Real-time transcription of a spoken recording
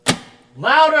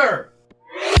Louder!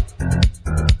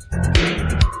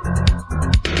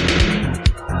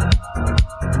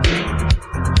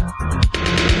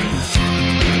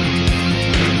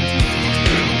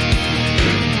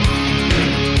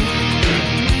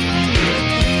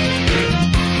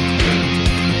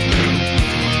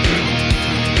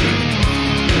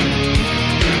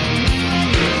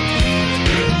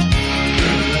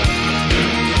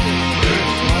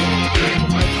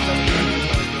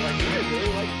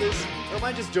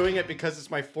 Doing it because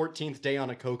it's my 14th day on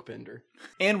a coke bender.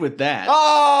 And with that...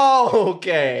 Oh,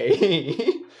 okay.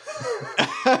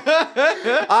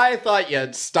 I thought you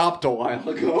had stopped a while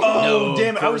ago. Oh, No,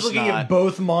 damn it. I was course looking not. at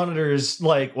both monitors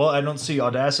like, well, I don't see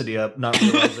Audacity up, not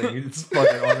realizing it's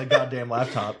fucking on the goddamn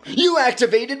laptop. You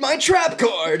activated my trap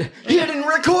card! Hidden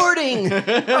recording!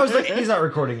 I was like, he's not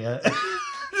recording yet.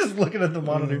 Just looking at the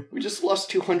monitor. We just lost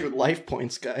 200 life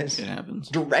points, guys. It happens.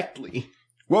 Directly.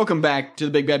 Welcome back to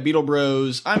the Big Bad Beetle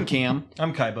Bros. I'm Cam.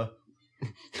 I'm Kaiba.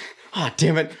 Ah,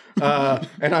 damn it.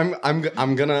 And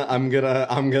I'm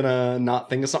gonna not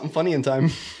think of something funny in time.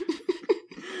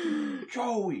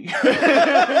 Joey.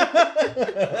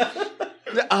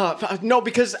 No,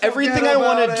 because everything I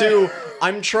want to do,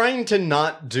 I'm trying to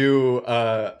not do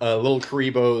Lil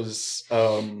Karibo's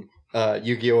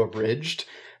Yu-Gi-Oh! Abridged.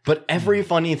 But every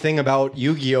funny thing about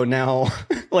Yu-Gi-Oh! Now,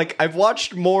 like, I've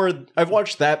watched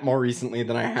that more recently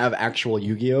than I have actual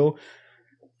Yu-Gi-Oh!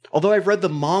 Although I've read the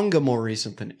manga more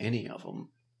recent than any of them.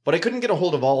 But I couldn't get a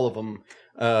hold of all of them.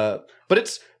 But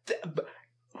it's...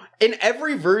 in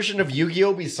every version of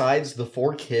Yu-Gi-Oh! Besides the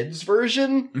 4Kids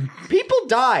version, people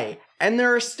die, and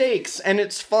there are stakes, and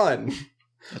it's fun.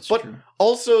 That's But true.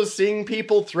 also seeing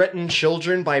people threaten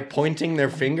children by pointing their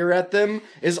finger at them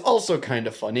is also kind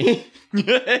of funny. And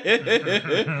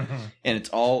it's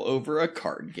all over a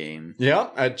card game. Yeah,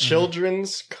 a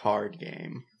children's card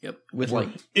game. Yep. With like...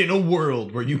 In a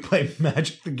world where you play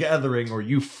Magic the Gathering or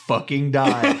you fucking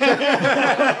die.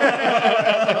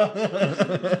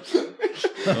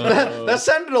 That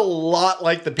sounded a lot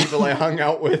like the people I hung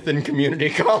out with in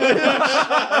community college.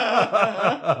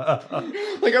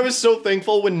 Like, I was so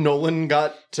thankful when Nolan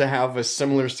got to have a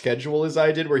similar schedule as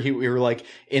I did, where we were like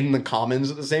in the commons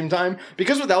at the same time.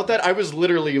 Because without that, I was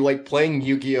literally like playing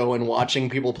Yu-Gi-Oh! And watching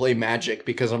people play Magic,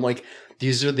 because I'm like,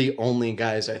 these are the only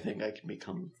guys I think I can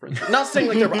become friends with. Not saying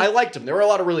like I liked them. There were a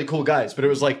lot of really cool guys, but it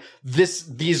was like,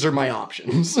 these are my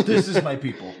options. This is my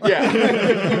people. Yeah.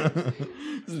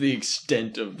 This is the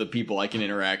extent of the people I can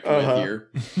interact with here.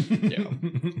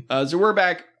 Yeah. So we're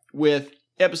back with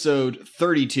episode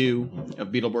 32 of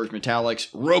Beetleborgs Metallics,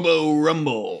 Robo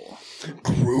Rumble.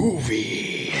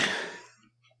 Groovy.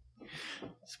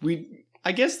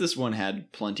 I guess this one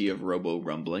had plenty of Robo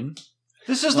Rumbling.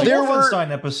 This is the There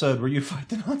Wolfenstein episode where you fight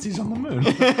the Nazis on the moon.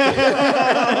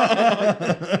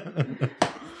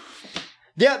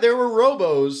 Yeah, there were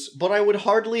robos, but I would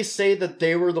hardly say that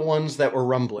they were the ones that were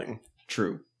rumbling.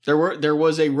 True. There were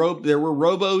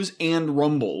robos and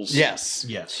rumbles. Yes.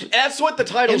 Yes. That's what the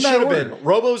title In that should have order. been.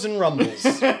 Robos and rumbles.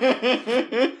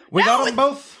 We got them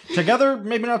both together,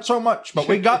 maybe not so much, but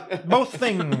we got both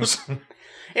things.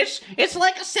 It's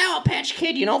like a Sour Patch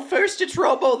Kid, you know? First it's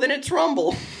Robo, then it's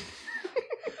Rumble.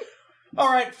 All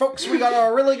right, folks, we got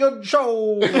a really good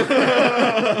show.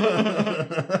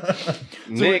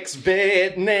 Next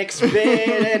bit,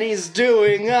 and he's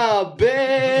doing a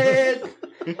bit.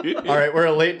 All right, we're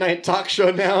a late night talk show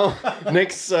now.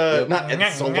 Nick's, not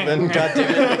Ed Sullivan,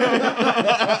 goddammit.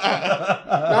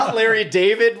 Not Larry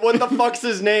David, what the fuck's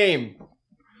his name?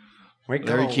 Wait,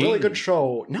 Larry Carl, King. really good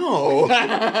show. No.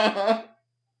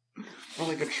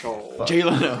 Really good show. Jay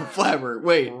Leno, Flabber,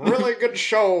 wait. Really good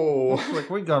show. Like,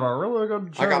 we got a really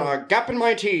good show. I got a gap in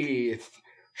my teeth.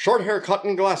 Short haircut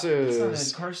and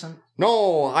glasses. Carson.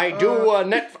 No, I do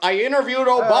I interviewed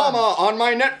Obama on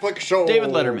my Netflix show. David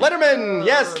Letterman. Letterman,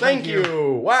 yes, thank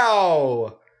you.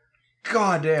 Wow.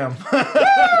 God damn.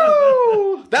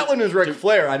 Woo! That one was Ric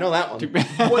Flair. I know that one.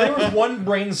 Well, there was one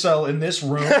brain cell in this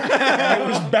room, and it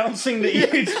was bouncing to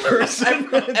each person.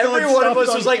 Every one of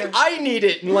us was like, I need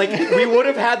it. And like, we would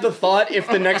have had the thought if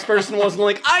the next person wasn't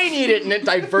like, I need it. And it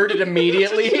diverted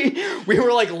immediately. We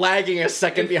were like lagging a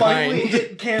second behind. Finally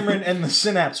hit Cameron, and the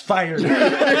synapse fired.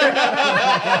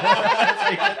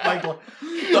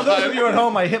 For those of you at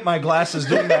home, I hit my glasses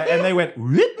doing that, and they went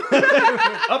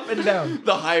up and down.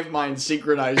 The hive mind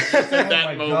synchronized just at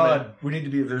that moment. God, we need to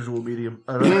be a visual medium.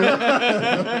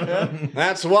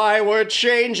 That's why we're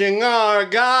changing our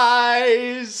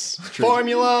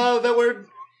formula that we're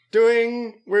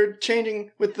doing. We're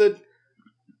changing with the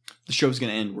the show's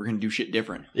gonna end. We're gonna do shit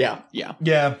different. Yeah. Yeah.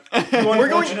 Yeah.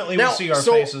 Unfortunately, now, we'll see our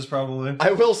so- faces probably.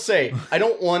 I will say, I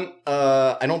don't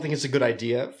think it's a good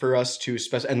idea for us to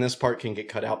and this part can get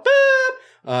cut out.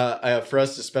 For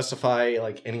us to specify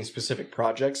like any specific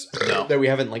projects that we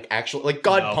haven't like actually like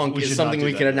Godpunk is something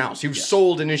we can announce. You've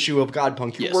sold an issue of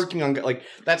Godpunk. You're working on like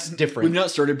that's different. We've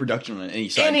not started production on any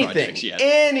side projects yet.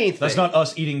 Anything. That's not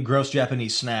us eating gross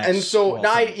Japanese snacks. And so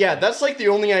that's like the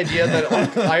only idea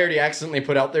that I already accidentally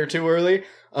put out there too early.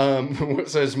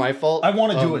 So it's my fault. I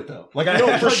want to do it though. Like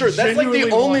no, for sure. That's like the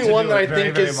only one that I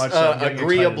think very is much so.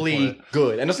 agreeably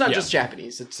good. And it's not just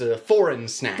Japanese. It's foreign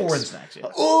snacks. Foreign snacks, yeah.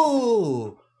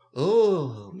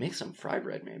 Oh, make some fry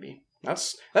bread maybe.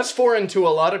 That's foreign to a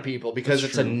lot of people because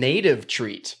it's a native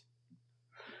treat.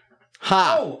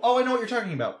 Ha! Oh, I know what you're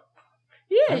talking about.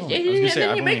 Yeah, and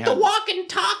then you make the walking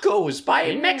tacos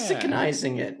by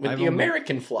Mexicanizing it with the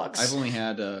American flux. I've only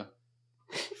had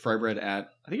fry bread at...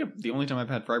 I think the only time I've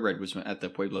had fry bread was at the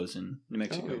Pueblos in New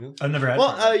Mexico. I've never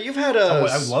had you've had I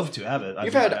would love to have it.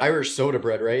 You've had Irish soda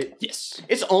bread, right? Yes.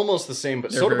 It's almost the same,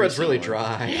 but soda bread's really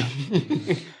dry.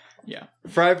 Yeah.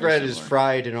 Fried bread is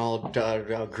fried and all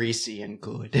greasy and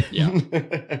good.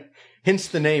 Yeah. Hence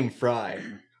the name fry.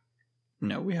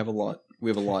 No, we have a lot.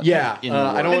 Yeah,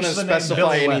 I don't want to Hence the name specify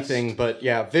Bill anything, West. but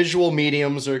yeah, visual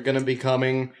mediums are going to be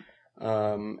coming.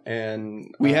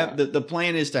 And we have the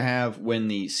plan is to have, when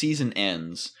the season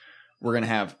ends, we're going to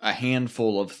have a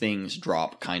handful of things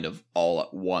drop kind of all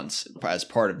at once as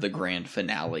part of the grand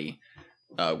finale,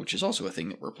 which is also a thing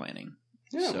that we're planning.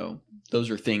 Yeah. So those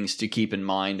are things to keep in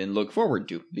mind and look forward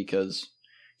to, because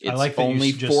it's I like that only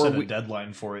you just 4 set a weeks.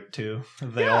 deadline for it too.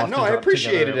 They Yeah, all have no, to I drop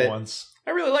appreciated together at it. once.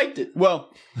 I really liked it.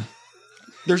 Well,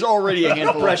 there's already a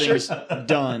handful of Pressure. things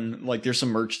done. Like there's some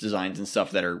merch designs and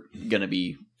stuff that are going to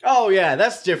be... Oh yeah,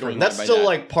 that's different. That's by still that.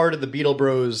 like part of the Beetle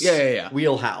Bros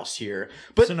wheelhouse here.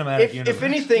 But Cinematic if universe.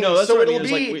 anything, No, that's so what I it'll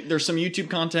mean. be Like, there's some YouTube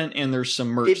content and there's some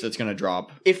merch that's going to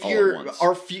drop. if all you're at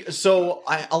once.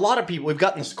 a lot of people, we've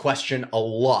gotten this question a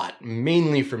lot,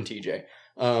 mainly from TJ.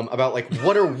 About like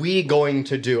what are we going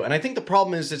to do? And I think the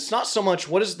problem is it's not so much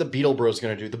what is the Beetle Bros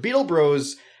going to do. The Beetle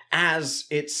Bros as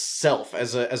itself,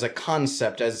 as a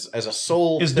concept, as a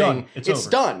soul It's thing, done. It's it's over.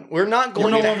 done. We're not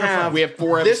going no to longer have fun. We have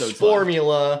 4 this episodes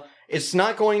formula. It's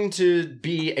not going to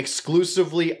be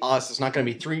exclusively us. It's not going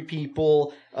to be 3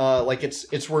 people.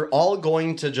 We're all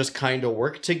going to just kind of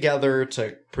work together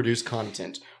to produce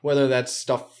content. Whether that's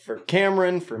stuff for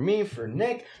Cameron, for me, for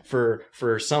Nick, for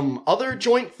some other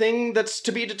joint thing that's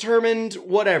to be determined,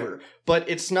 whatever. But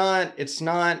it's not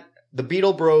the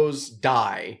Beetle Bros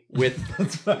die with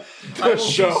the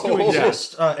show.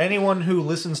 Just anyone who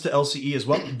listens to LCE as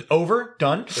well. Over,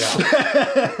 done. Sorry,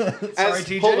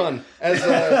 TJ. Hold on. As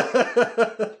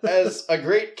a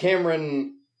great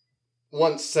Cameron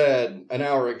once said an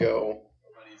hour ago.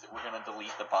 We're going to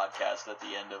delete the podcast at the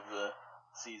end of the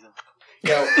season.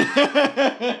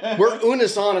 Yeah, we're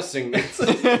unisonusing this.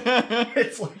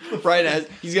 It's like Right as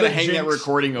he's going to the hang that jinx.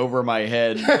 recording over my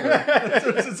head.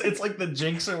 it's like the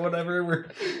Jinx or whatever, where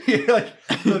he, like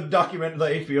the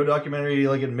HBO documentary, he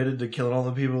like admitted to killing all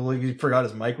the people. Like he forgot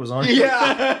his mic was on.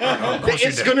 Yeah,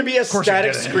 it's going to be a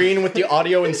static screen with the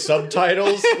audio and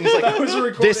subtitles. And he's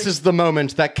like, this is the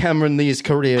moment that Cameron Lee's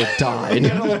career He died.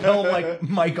 had a lapel like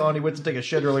mic on. He went to take a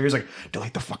shit earlier. He's like,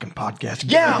 delete the fucking podcast.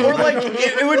 Yeah, or like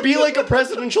it would be like a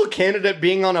presidential candidate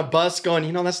being on a bus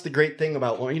going, that's the great thing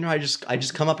about, I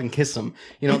just come up and kiss him.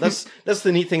 That's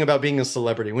the neat thing about being a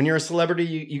celebrity. When you're a celebrity,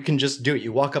 you can just do it.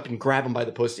 You walk up and grab him by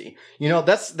the pussy.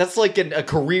 That's like a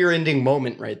career-ending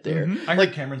moment right there. Mm-hmm. I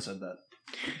heard Cameron said that.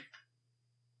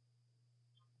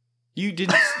 You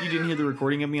didn't hear the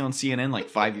recording of me on CNN like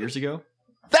 5 years ago?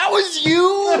 That was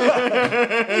you!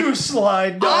 You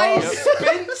slide dog. I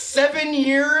spent 7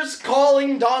 years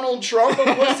calling Donald Trump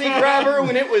a pussy grabber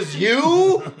when it was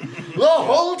you? The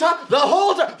whole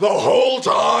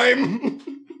time!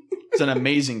 It's an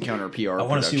amazing counter PR. I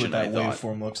want to see what production, that I thought.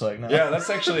 waveform looks like now. Yeah, that's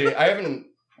actually, we haven't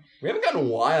gotten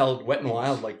wet and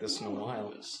wild like this in a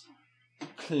while.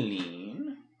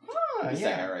 Clean. Ah,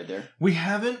 That right there. We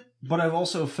haven't, but I've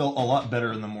also felt a lot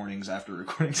better in the mornings after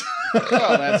recording.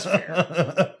 Oh, that's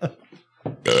fair.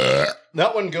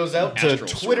 That one goes out to Astral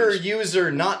Twitter Swords.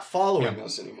 user not following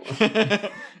us anymore.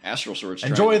 Astral Sword's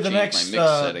Enjoy trying to the change next my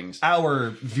mix settings. hour,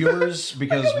 viewers,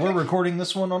 because we're recording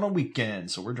this one on a weekend,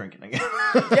 so we're drinking again.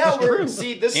 Yeah, We're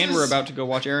about to go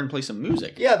watch Aaron play some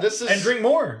music. Yeah, this is and drink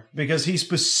more, because he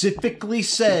specifically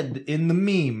said in the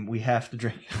meme we have to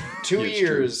drink. 2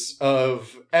 years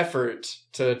of effort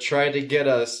to try to get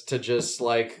us to just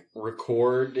like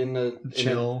record in a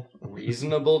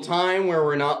reasonable time where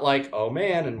we're not like, oh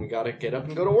man, and we gotta get up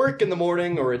and go to work in the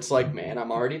morning, or it's like, man,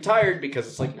 I'm already tired because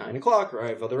it's like 9 o'clock or I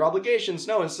have other obligations.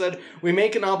 No, instead we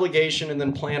make an obligation and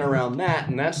then plan around that,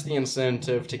 and that's the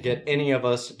incentive to get any of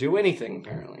us to do anything,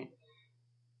 apparently.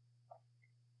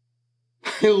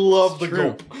 I love the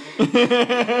gulp.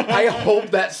 I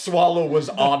hope that swallow was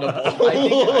audible.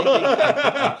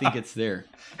 I think it's there.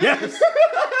 Yes.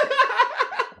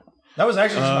 That was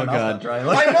actually just my mouth dry.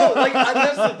 I know, like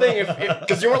that's the thing.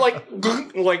 Because you were like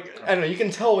I don't know. You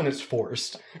can tell when it's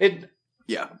forced.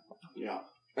 Yeah.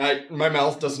 My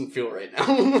mouth doesn't feel right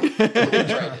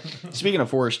now. Speaking of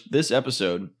forced, this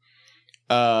episode.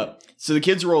 So the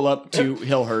kids roll up to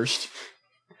Hillhurst.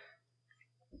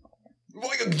 Do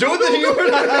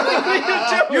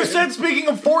the You said speaking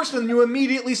of forced, and you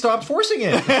immediately stopped forcing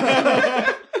it.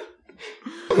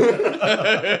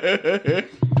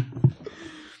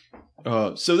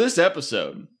 So this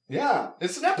episode. Yeah,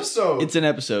 it's an episode. It's an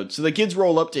episode. So the kids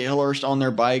roll up to Hillhurst on their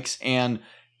bikes, and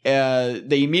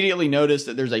they immediately notice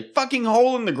that there's a fucking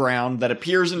hole in the ground that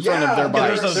appears in front of their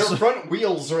bikes. Their front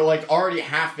wheels are like already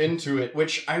half into it,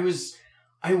 which I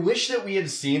wish that we had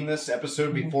seen this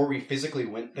episode before we physically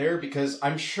went there, because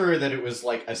I'm sure that it was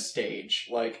like a stage.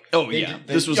 Like,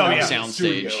 this was on a sound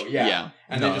stage. Yeah.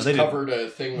 And they just covered a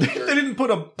thing with dirt. They didn't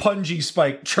put a punji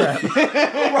spike trap.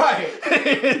 Right.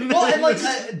 Well, and like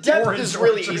depth is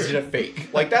really easy to fake.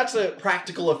 Like that's a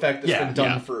practical effect that's been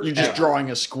done for. You're just drawing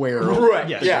a square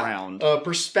right. the ground.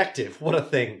 Perspective. What a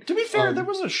thing. To be fair, there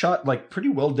was a shot like pretty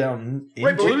well down.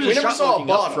 Right, but we never saw a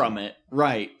bottom from it.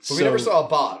 Right. But we never saw a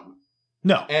bottom.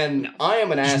 No. And I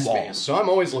am an ass man, so I'm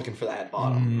always looking for that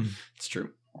bottom. It's true.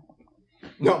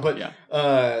 No, but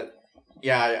I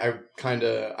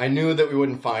knew that we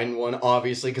wouldn't find one,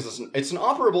 obviously, because it's an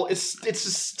operable, it's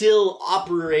a still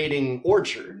operating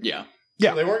orchard. Yeah.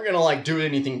 So they weren't gonna like do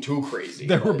anything too crazy.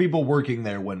 There were people working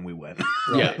there when we went.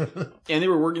 Right. Yeah. And they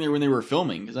were working there when they were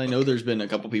filming, because I know there's been a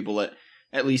couple people that,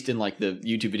 at least in like the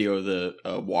YouTube video of the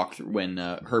walkthrough when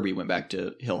Herbie went back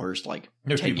to Hillhurst like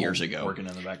 10 years ago. Working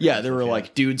in the back. Yeah, there were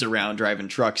like dudes around driving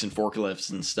trucks and forklifts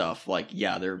and stuff. Like,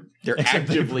 yeah, they're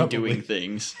actively doing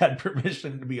things. Had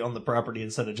permission to be on the property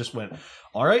instead of just went,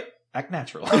 all right, act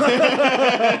natural.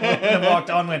 And then walked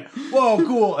on, went, whoa,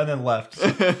 cool, and then left.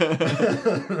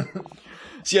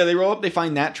 So yeah, they roll up, they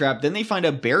find that trap. Then they find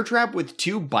a bear trap with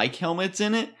 2 bike helmets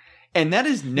in it. And that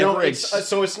is never... No,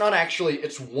 so it's not actually...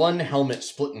 It's one helmet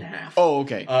split in half. Oh,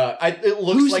 okay. It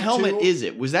looks Whose like helmet is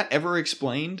it? Was that ever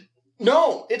explained?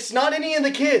 No, it's not any of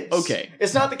the kids. Okay.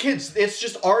 It's not the kids. It's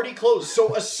just already closed. So,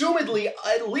 assumedly,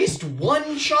 at least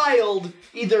one child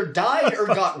either died or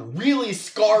got really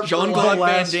scarred. Jean-Claude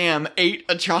Van Damme ate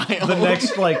a child.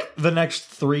 The next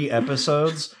 3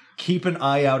 episodes... Keep an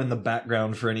eye out in the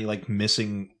background for any like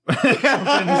missing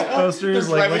posters.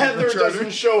 Like Heather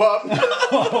doesn't show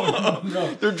up.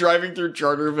 No. They're driving through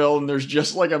Charterville and there's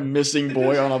just like a missing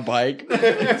boy on a bike.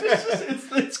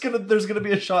 There's gonna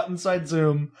be a shot inside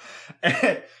Zoom,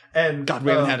 and God,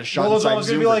 we haven't had a shot inside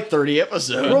Zoom for 30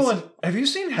 episodes. Roland, have you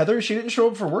seen Heather? She didn't show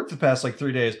up for work the past like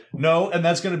 3 days. No, and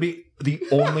that's gonna be the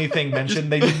only thing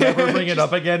mentioned. They never bring it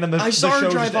up again. And I saw her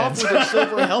drive off with her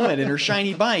silver helmet and her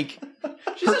shiny bike.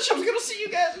 She said she was going to see you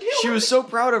guys in She was so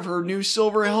proud of her new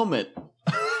silver helmet.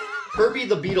 Herbie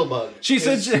the Beetlebug. She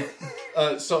said...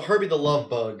 so Herbie the Love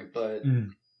Bug, but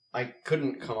I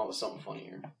couldn't come up with something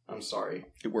funnier. I'm sorry.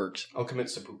 It works. I'll commit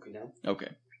seppuku now. Okay.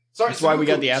 Sorry, that's why we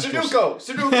got the astral.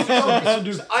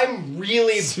 Sudoku. I'm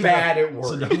really bad at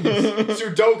words.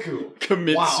 Sudoku.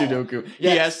 Commit Sudoku.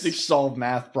 Yes. He has to solve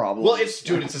math problems. Well, it's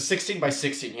a 16 by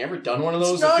 16. You ever done one of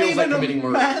those? It feels like committing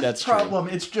murder. That's problem.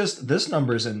 True. It's just this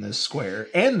number's in this square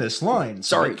and this line.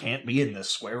 So it can't be in this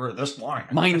square or this line.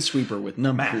 Minesweeper with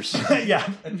numbers. Yeah,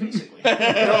 basically.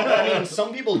 I mean,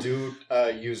 some people do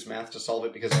use math to solve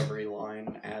it because every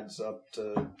line adds up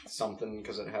to something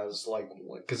because it has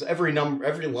because every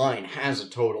line has a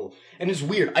total, and it's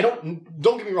weird.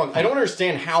 Don't get me wrong, I don't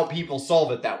understand how people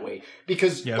solve it that way,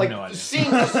 because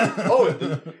seeing this,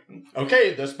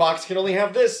 this box can only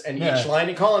have this, and each line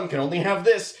and column can only have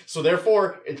this, so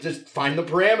therefore it just find the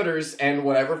parameters and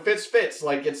whatever fits.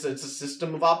 Like it's a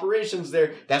system of operations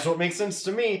there. That's what makes sense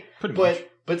to me. Pretty much.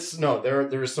 But no,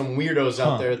 there are some weirdos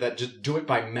out there that just do it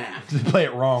by math. They play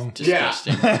it wrong.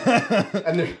 Disgusting. Yeah.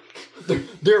 And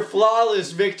they're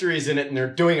flawless victories in it, and they're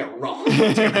doing it wrong.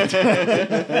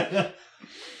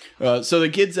 So the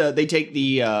kids, they take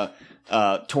the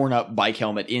torn up bike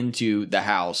helmet into the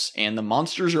house, and the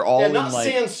monsters are all not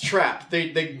Sans trap.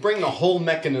 They bring the whole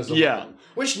mechanism. Yeah.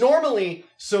 Which normally,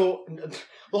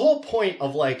 the whole point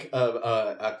of like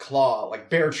a claw, like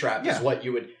bear trap, is what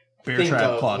you would think trap,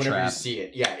 of claw whenever trap. you see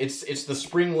it. Yeah, it's the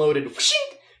spring-loaded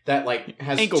that like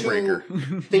has Ankle two breaker.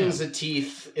 things of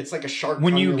teeth. It's like a shark.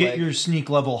 When on you your get leg. your sneak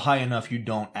level high enough, you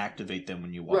don't activate them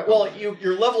when you walk. Right, well, over.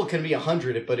 your level can be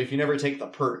 100, but if you never take the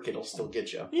perk, it'll still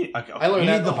get you. Okay. I learned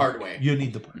You that need the hard way. You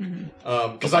need the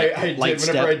perk. Because I did, Light whenever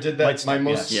step. I did that, Light my step,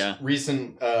 most yes.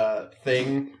 recent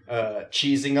thing,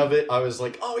 cheesing of it, I was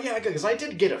like, oh yeah, because I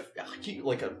did get a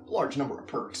large number of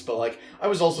perks, but like I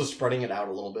was also spreading it out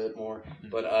a little bit more.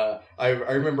 But I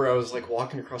remember I was like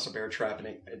walking across a bear trap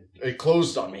and it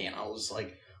closed on me, and I was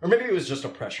like, or maybe it was just a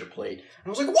pressure plate, and I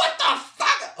was like, what the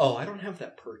fuck? Oh, I don't have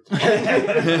that perk.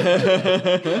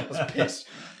 I was pissed.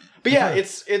 But yeah,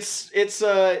 it's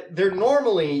they're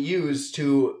normally used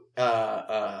to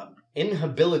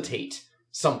inhabilitate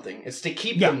something. It's to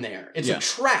keep them there. It's a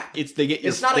trap.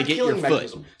 It's not a killing foot.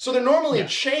 mechanism. So they're normally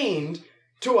chained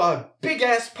to a big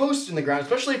ass post in the ground,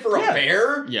 especially for a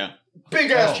bear. Yeah.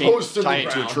 Big ass post in tie the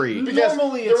it ground. to a tree. Because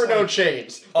Normally there it's were no like-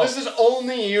 chains. This is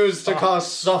only used to cause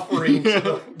suffering to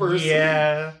the person.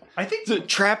 Yeah, I think. The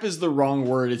trap is the wrong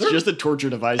word. It's just a torture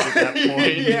device at that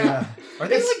point. Yeah. Are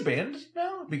they It's- like banned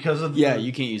now because of? Yeah, the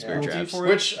you can't use bear penalty traps. for it?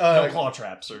 Which no claw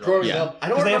traps or growing Yeah. up, I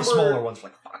don't because they remember. have smaller ones for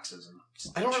like foxes. And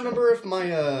I don't remember if my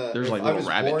There's if like I little was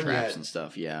rabbit born traps yet. and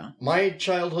stuff. Yeah. My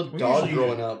childhood We dog usually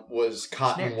growing up was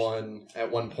caught in Snares. one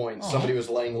at one point. Oh. Somebody was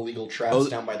laying illegal traps Oh,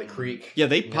 down by the creek. Yeah,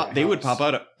 they near pop. my They would house.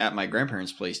 pop out at my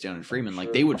grandparents' place down in Freeman. Like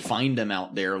Sure. they would find them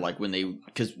out there, like when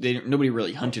because nobody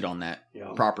really hunted on that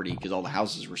Yeah. property because all the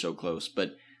houses were so close.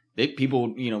 But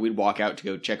people, we'd walk out to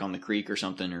go check on the creek or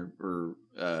something, or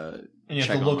and you have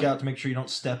check to on, look like- out to make sure you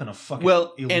don't step in a fucking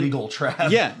and- illegal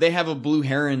trap. yeah, they have a blue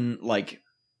heron. Like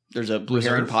there's a blue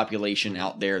heron Reserve? population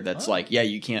out there that's Oh. like, yeah,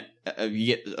 you can't. You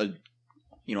get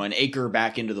an acre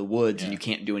back into the woods and Yeah. you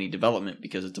can't do any development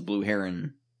because it's a blue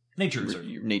heron nature reserve.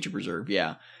 nature preserve.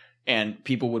 Yeah, and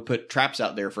people would put traps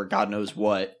out there for God knows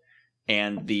what,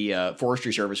 and the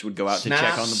forestry service would go out to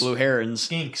check on the Snaps. blue herons.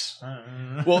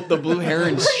 Skinks. Well, the blue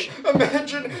herons.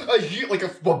 Imagine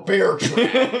a bear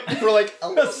trap for like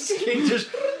A skink just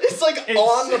it's like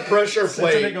on the pressure sits and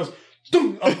it plate. goes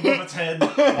doom, up above its head,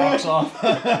 walks off.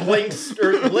 Blinks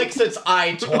or licks its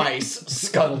eye twice,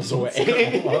 scuttles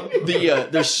away.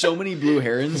 There's so many blue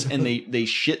herons, and they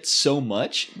shit so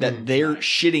much that their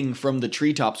shitting from the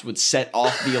treetops would set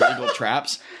off the illegal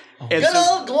traps. And Good so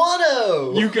old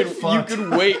guano. you could fucked.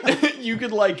 wait. You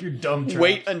could like Your dumb trap.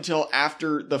 wait until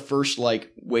after the first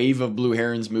like wave of blue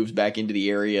herons moves back into the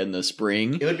area in the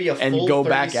spring. It would be a and full go 30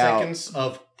 back out. seconds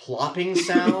of plopping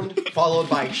sound, followed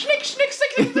by schnick, schnick,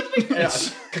 schnick, schnick, schnick, and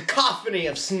a cacophony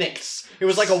of snicks. It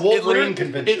was like a Wolverine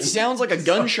convention. It sounds like a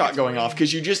gunshot going off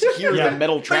because you just hear Yeah. the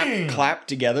metal trap Bang. clap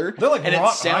together. They're like and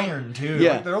wrought iron too.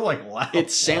 Yeah. Like, they're like loud. It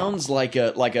sounds like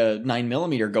a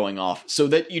 9mm going off, so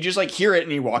that you just like hear it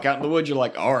and you walk out in the woods. You're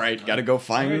like, all right, gotta go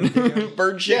find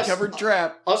bird shit Yes. covered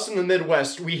trap. Us in the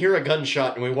Midwest, we hear a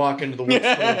gunshot and we walk into the woods.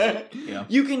 Yeah.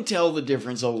 You can tell the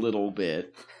difference a little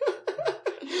bit.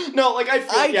 No, like I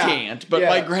can't, but Yeah.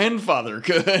 my grandfather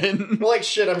could. Well, like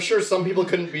shit, I'm sure some people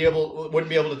wouldn't be able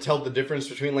to tell the difference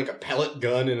between like a pellet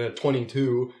gun and a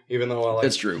 22, even though like,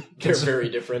 That's true. they're very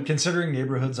different. Considering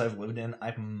neighborhoods I've lived in,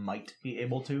 I might be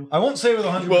able to. I won't say with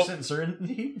 100%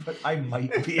 certainty, but I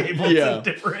might be able Yeah. to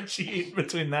differentiate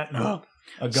between that and a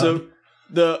gun. So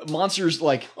the monsters,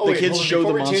 like the kids hold on, show the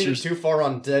before we change it monsters. too far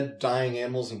on dead, dying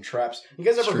animals and traps. You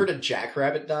guys ever Sure. heard of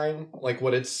jackrabbit dying? Like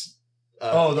what it's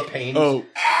the pain. Oh,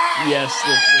 yes,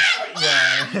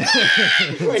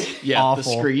 Like, yeah, Awful.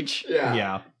 the screech. yeah,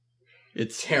 yeah.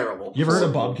 It's terrible. You ever heard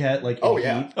of bobcat? Like, Oh, in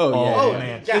yeah. heat? Oh, yeah. Oh,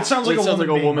 man. yeah. It sounds like It sounds like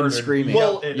a being woman murdered. screaming.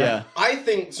 Well, Yeah. I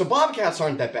think so. Bobcats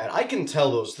aren't that bad. I can tell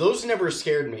those. Those never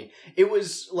scared me. It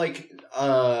was like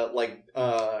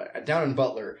down in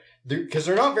Butler because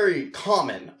they're not very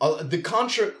common. The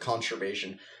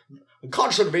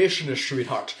conservationist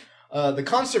sweetheart. The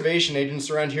conservation agents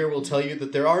around here will tell you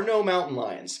that there are no mountain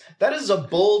lions. That is a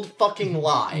bold fucking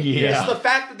lie. Yeah. It's the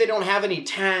fact that they don't have any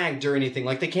tagged or anything.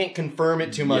 Like, they can't confirm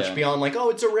it too much Yeah. beyond, like, oh,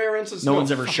 it's a rare instance. No one's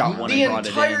ever shot one The and brought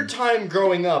entire it in. time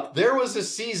growing up, there was a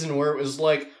season where it was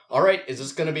like, all right, is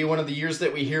this going to be one of the years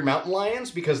that we hear mountain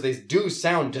lions? Because they do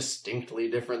sound distinctly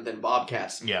different than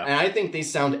bobcats. Yeah. And I think they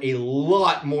sound a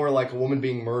lot more like a woman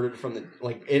being murdered from the,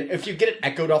 like, if you get it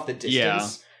echoed off the distance. Yeah.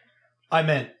 I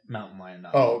meant mountain lion.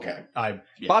 Not Oh, okay.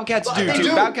 Bobcats But do they too. do.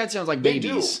 Bobcats sounds like They do.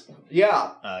 babies.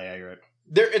 Yeah. Yeah, you're right.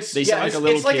 They sound like a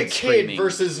little it's like a kid kid screaming.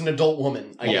 versus an adult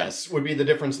woman, I Yeah. guess, would be the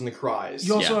difference in the cries.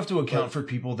 You also Yeah. have to account for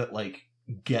people that like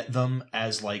get them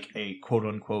as like a quote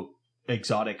unquote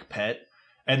exotic pet,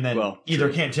 and then Well, either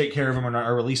true. can't take care of them or not,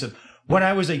 or release them. When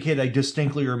I was a kid, I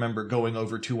distinctly remember going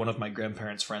over to one of my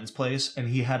grandparents' friends' place, and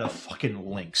he had a fucking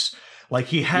lynx. Like,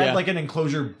 he had, like, an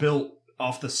enclosure built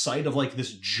off the site of, like,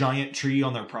 this giant tree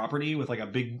on their property with, like, a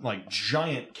big, like,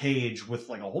 giant cage with,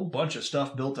 like, a whole bunch of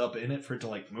stuff built up in it for it to,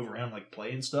 like, move around, like,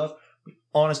 play and stuff.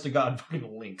 Honest to God,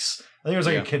 fucking lynx. I think it was,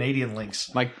 like, a Canadian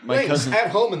lynx. My Lynx cousin at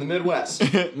home in the Midwest.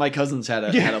 my cousins had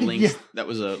a lynx that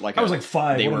was I was like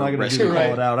 5. They what am were I going to do to rescued.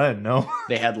 call it out? I didn't know.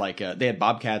 They had they had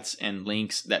bobcats and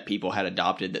lynx that people had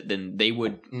adopted that then they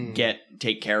would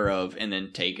take care of and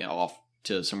then take off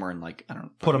to somewhere in, like, I don't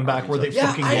know. Put them back where they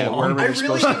fucking belong. wherever they're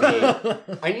supposed to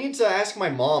be. I need to ask my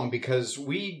mom because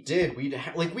we'd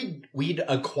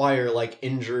acquire like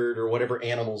injured or whatever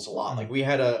animals a lot. Like we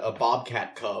had a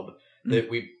bobcat cub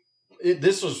that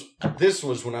this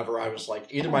was whenever I was like,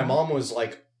 either my mom was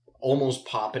like almost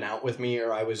popping out with me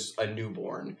or I was a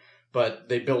newborn. But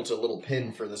they built a little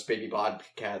pen for this baby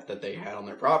bobcat that they had on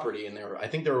their property, and I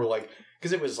think they were like,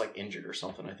 because it was like injured or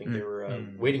something. I think they were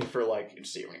waiting for like to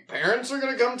see when parents are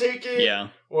gonna come take it,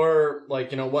 or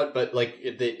like, you know what. But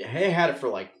like they had it for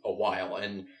like a while,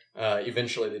 and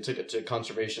eventually they took it to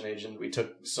conservation agent. We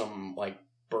took some like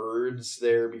birds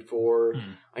there before.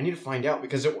 I need to find out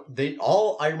because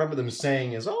I remember them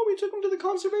saying is, oh, we took them to the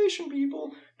conservation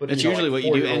people. But that's usually like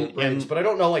what you do, and but I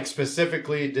don't know like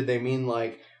specifically. Did they mean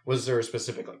like? Was there a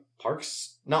specific, like,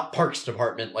 not parks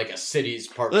department, like a city's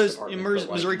parks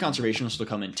department? Missouri Conservation will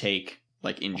come and take,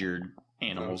 like, injured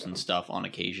animals and stuff on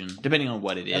occasion, depending on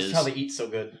what it is. That's how they eat so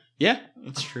good. Yeah,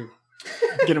 that's true.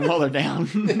 Get them while they're down.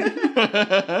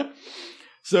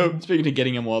 So, speaking of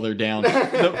getting them while they're down,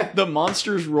 the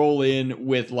monsters roll in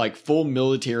with, like, full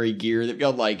military gear. They've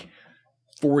got, like,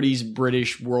 40s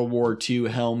British World War II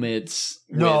helmets.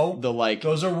 No,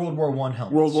 those are World War I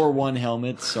helmets. World War I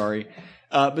helmets, sorry.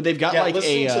 But they've got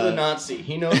listen to the Nazi.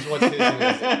 He knows what's his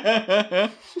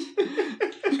and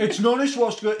It's known as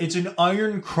swastika. It's an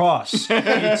iron cross.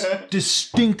 It's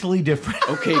distinctly different.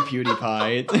 Okay,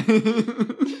 PewDiePie.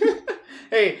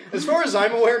 Hey, as far as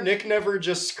I'm aware, Nick never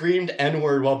just screamed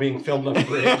N-word while being filmed on a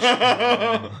bridge.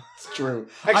 It's true.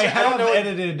 Actually, I have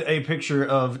edited a picture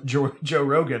of Joe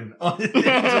Rogan into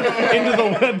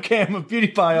the webcam of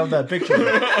PewDiePie of that picture. So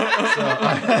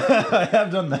I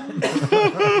have done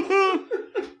that.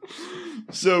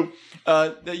 So,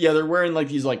 they're wearing like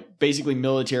these like basically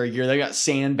military gear. They got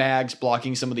sandbags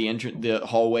blocking some of the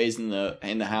hallways in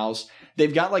the house.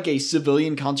 They've got like a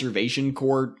Civilian Conservation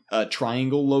Corps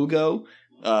triangle logo.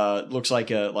 Looks like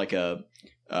it looks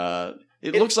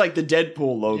like the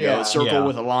Deadpool logo, a circle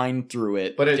with a line through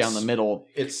it down the middle.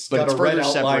 It's got a red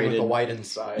outline with a white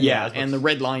inside. Yeah, and the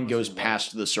red line goes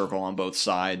past the circle on both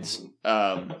sides.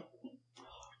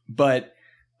 But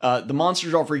the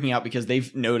monsters are all freaking out because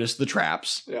they've noticed the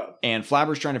traps. Yeah. And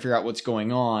Flabber's trying to figure out what's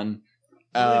going on.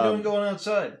 What are they doing going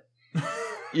outside?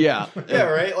 Yeah. Yeah,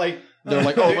 right? Like they're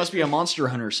like, oh, it must be a monster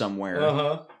hunter somewhere.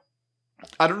 Uh-huh.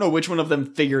 I don't know which one of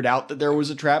them figured out that there was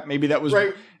a trap. Maybe that was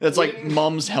that's like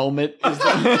Mom's helmet.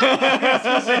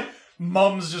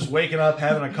 Mom's just waking up,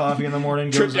 having a coffee in the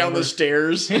morning, trip down the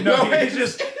stairs. He's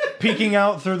just peeking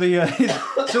out through the. He's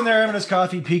sitting there having his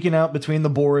coffee, peeking out between the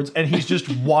boards, and he's just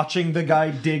watching the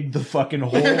guy dig the fucking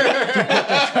hole to put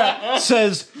the trap.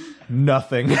 Says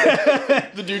nothing.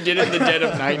 The dude did it in the dead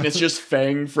of night, and it's just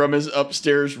Fang from his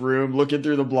upstairs room looking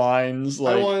through the blinds.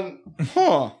 Like,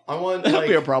 I want that'd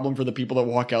be a problem for the people that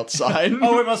walk outside.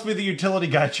 Oh, it must be the utility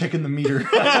guy checking the meter.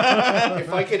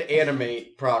 If I could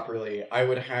animate properly, I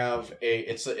would have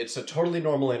it's a totally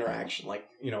normal interaction. Like,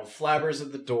 you know, Flabber's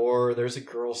at the door. There's a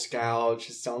Girl Scout.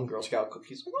 She's selling Girl Scout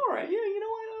cookies. Like, all right, yeah, you know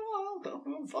what?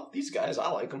 Fuck these guys. I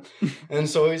like them. And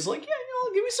so he's like, yeah, you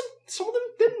know, give me some of them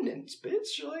thin mints,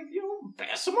 bitch. Like, you know,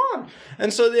 pass them on.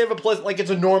 And so they have a pleasant, like,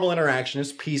 it's a normal interaction.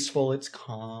 It's peaceful. It's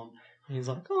calm. And he's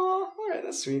like, oh, all right,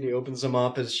 that's sweet. He opens them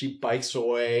up as she bikes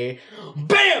away.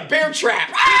 Bam! Bear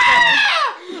trap!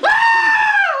 Ah!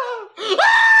 Ah!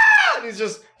 Ah! And he's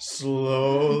just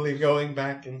slowly going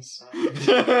back inside.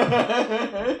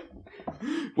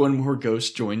 One more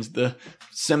ghost joins the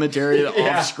cemetery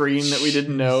off screen that we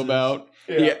didn't know about.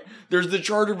 Yeah. There's the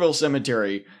Charterville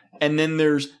Cemetery, and then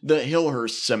there's the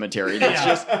Hillhurst Cemetery. That's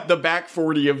just the back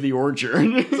 40 of the Orchard.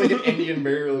 It's like an Indian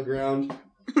burial ground.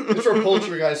 That's where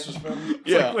Poltergeist was from.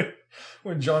 Yeah. Like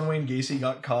when John Wayne Gacy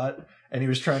got caught and he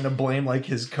was trying to blame like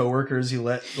his coworkers he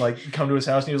let like come to his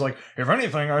house, and he was like, if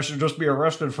anything, I should just be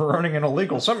arrested for running an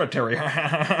illegal cemetery.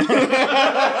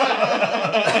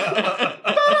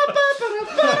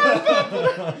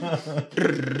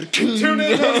 Tune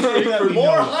in next week for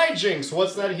more hijinks.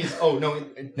 What's that?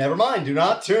 Never mind. Do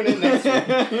not tune in next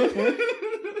week.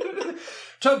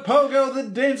 To Pogo the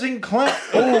Dancing Clown.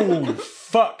 Oh,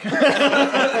 fuck.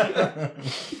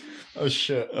 Oh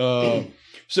shit.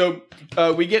 So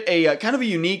we get a kind of a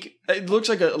unique, it looks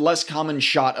like a less common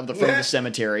shot of the front of the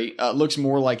cemetery. It looks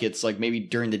more like it's like maybe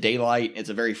during the daylight. It's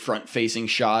a very front-facing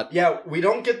shot. Yeah, we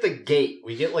don't get the gate.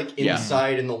 We get like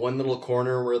inside in the one little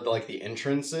corner where the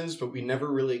entrance is, but we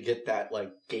never really get that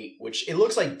like gate, which it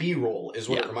looks like B-roll is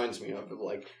what it reminds me of.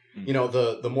 Like, you know,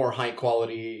 the more high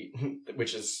quality,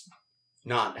 which is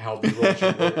not how B-roll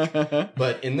should work.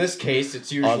 But in this case,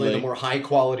 it's usually the more high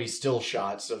quality still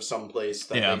shots of some place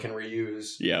that they can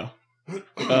reuse. Yeah.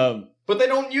 But they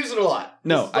don't use it a lot.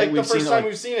 No, it's like the first time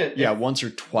we've seen it. Yeah, once or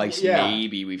twice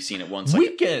maybe we've seen it once.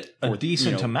 We get a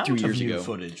decent amount 2 of years new ago.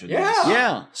 footage.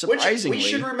 Yeah, surprisingly. Which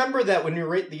we should remember that when we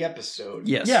rate the episode.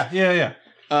 Yes. Yeah.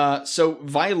 So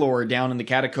Vylor down in the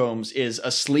catacombs is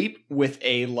asleep with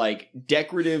a like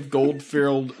decorative gold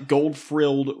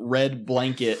frilled red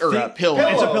blanket or pillow.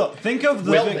 It's a pillow. Think of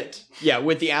the velvet.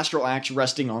 With the astral axe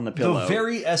resting on the pillow. The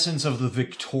very essence of the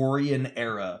Victorian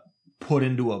era put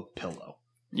into a pillow.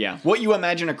 Yeah, what you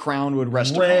imagine a crown would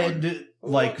rest red, upon.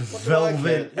 like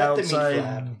velvet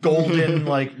outside, golden,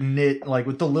 like knit, like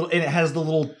with the little, and it has the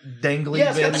little dangly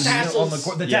bits on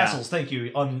the tassels. Thank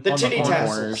you on the titty corners.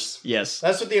 Corners. Yes,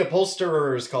 that's what the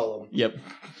upholsterers call them. Yep.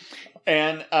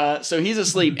 And so he's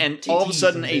asleep, and all of a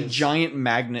sudden a giant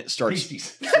magnet starts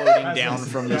floating down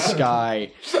from the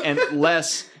sky, and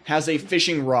Les has a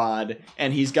fishing rod,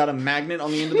 and he's got a magnet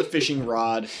on the end of the fishing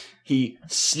rod. He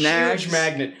snags... Huge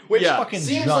magnet, which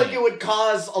seems like it would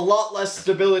cause a lot less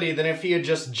stability than if he had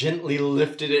just gently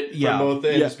lifted it from both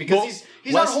ends, because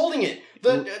he's not holding it.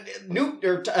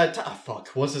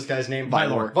 What's this guy's name?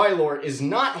 Vylor. Vylor is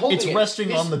not holding it. It's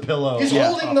resting on the pillow. He's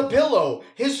holding the pillow.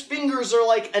 His fingers are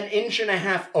like 1.5 inches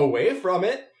away from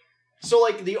it. So,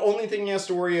 like, the only thing he has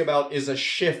to worry about is a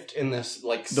shift in this,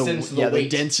 like, sense of the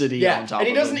weight. The density on top of it.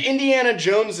 And he doesn't Indiana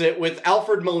Jones it with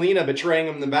Alfred Molina betraying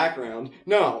him in the background.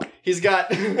 No. He's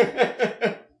got...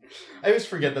 I always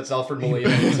forget that's Alfred Molina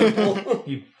in Temple.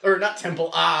 Or not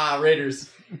Temple.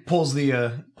 Raiders. Pulls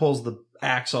the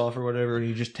axe off or whatever, and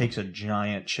he just takes a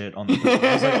giant shit on the pillow.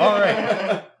 I was like, all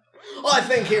right. I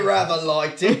think he rather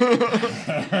liked it.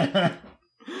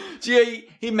 So, yeah,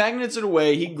 he magnets it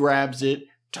away. He grabs it.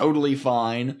 Totally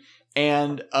fine,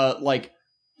 and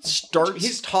starts.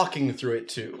 He's talking through it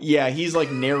too. Yeah, he's like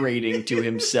narrating to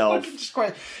himself.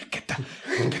 Get the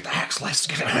axe, Les.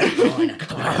 Get it.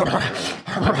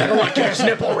 I don't like his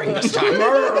nipple ring this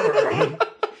time.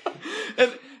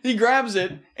 And he grabs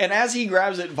it, and as he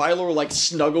grabs it, Vylor like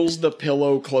snuggles the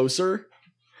pillow closer.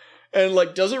 And,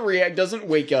 like, doesn't react, doesn't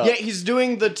wake up. Yeah, he's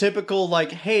doing the typical,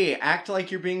 like, hey, act like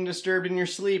you're being disturbed in your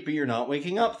sleep, but you're not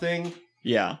waking up thing.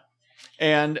 Yeah.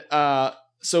 And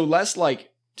so Les, like,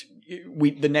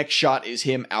 the next shot is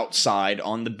him outside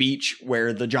on the beach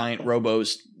where the giant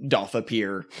robos doth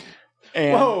appear.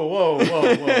 And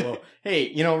Whoa. Hey,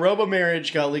 you know, robo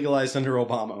marriage got legalized under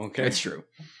Obama, okay? That's true.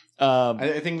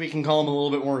 I think we can call them a little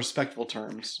bit more respectful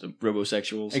terms. The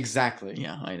robosexuals. Exactly.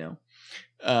 Yeah, I know.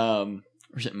 Or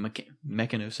is it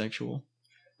mechanosexual?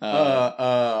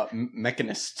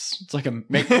 Mechanists. It's like a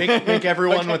make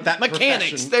everyone with that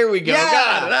mechanics. Profession. There we go.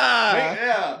 Yeah.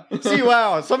 Got it. See,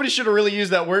 wow, somebody should have really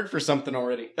used that word for something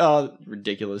already. Oh,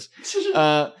 ridiculous.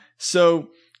 So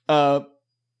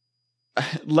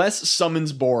Les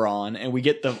summons Boron, and we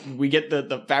get the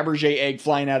Fabergé egg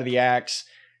flying out of the axe,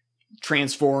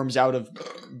 transforms out of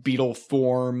beetle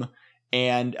form,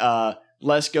 and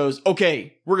Les goes,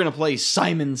 "Okay, we're gonna play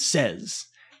Simon Says.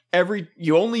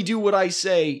 You only do what I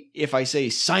say if I say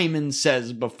Simon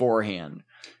Says beforehand."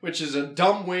 Which is a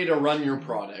dumb way to run your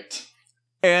product.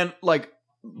 And, like,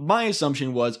 my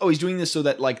assumption was, he's doing this so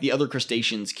that, like, the other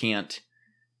crustaceans can't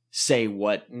say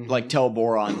what, like, tell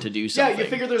Boron to do something. Yeah, you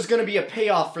figure there's going to be a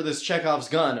payoff for this Chekhov's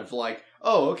gun of, like,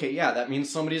 oh, okay, yeah, that means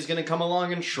somebody's going to come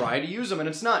along and try to use them, and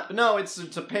it's not. No, it's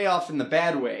a payoff in the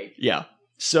bad way. Yeah.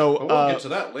 So, but we'll get to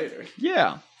that later.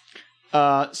 Yeah.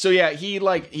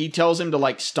 He tells him to,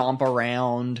 like, stomp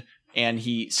around, and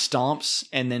he stomps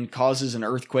and then causes an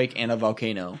earthquake and a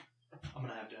volcano. I'm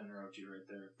gonna have to interrupt you right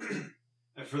there.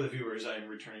 And for the viewers, I am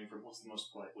returning from what's the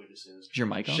most polite way to say this. Is your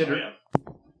mic on? Shitter. Oh, yeah.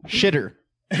 Shitter.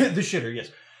 The shitter, yes.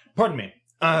 Pardon me.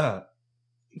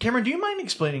 Cameron, do you mind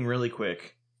explaining really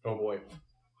quick? Oh boy.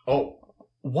 Oh.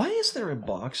 Why is there a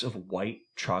box of white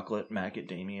chocolate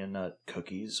macadamia nut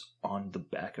cookies on the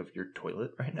back of your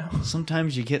toilet right now?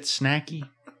 Sometimes you get snacky.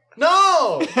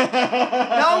 No!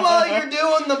 Not while you're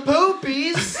doing the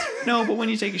poopies! No, but when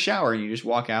you take a shower and you just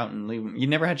walk out and leave them. You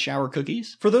never had shower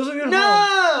cookies? For those of you at home...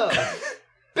 No!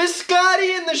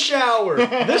 biscotti in the shower.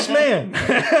 This man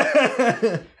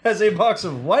has a box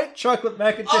of white chocolate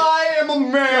macadamia. I am a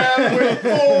man with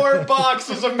 4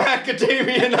 boxes of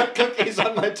macadamia nut cookies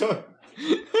on my toilet.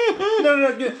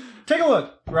 No. Take a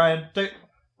look, Ryan. These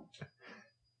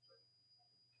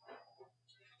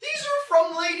are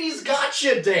from Ladies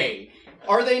Gotcha Day.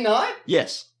 Are they not?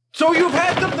 Yes. So you've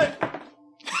had them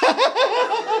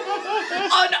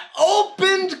An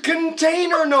opened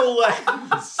container, no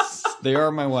less. They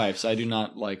are my wife's. I do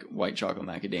not like white chocolate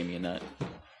macadamia nut.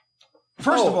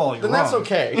 First of all, you're then wrong. that's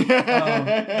okay.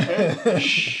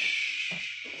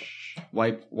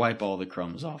 Wipe all the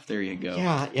crumbs off. There you go.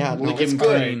 Yeah. Lick it's him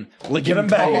good. clean. Lick Get him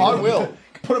them back. clean. I will.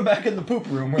 Put them back in the poop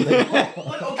room where they belong.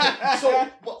 But okay, so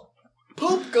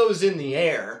poop goes in the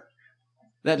air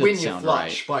That doesn't when you sound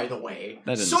flush, right. by the way.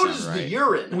 That doesn't so sound does the right.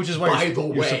 urine, Which is why by you're, the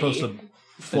you're way. supposed to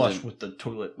flush That- with the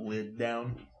toilet lid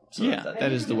down. So Yeah,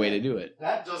 that is the way to do it.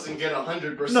 That doesn't get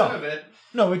 100% No. of it.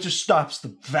 No, it just stops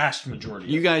the vast majority.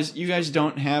 You guys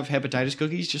don't have hepatitis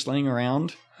cookies just laying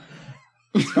around?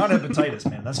 It's not hepatitis,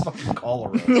 man. That's fucking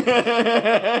cholera.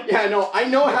 Yeah, no, I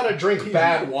know how to drink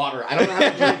bad water. I don't know how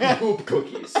to drink poop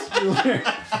cookies.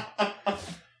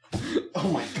 Oh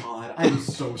my god, I'm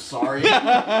so sorry.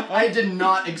 I did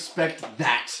not expect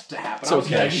that to happen. It's I was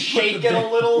okay. gonna shake it a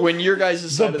little. When your guys' The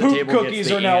side of the poop table cookies gets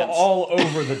the are now ants. all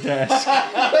over the desk.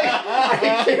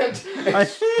 I can't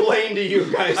explain to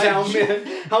you guys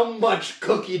how much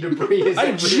cookie debris is I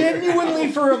everywhere.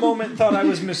 genuinely, for a moment, thought I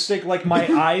was mistaken. Like, my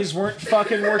eyes weren't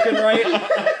fucking working right.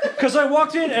 Because I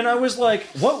walked in and I was like,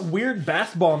 what weird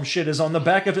bath bomb shit is on the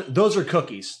back of it? Those are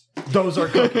cookies. Those are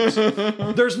cookies.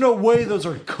 There's no way those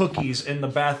are cookies in the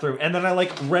bathroom. And then I,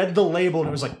 like, read the label and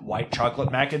it was like, white chocolate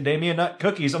macadamia nut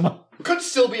cookies. I'm like, Could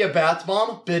still be a bath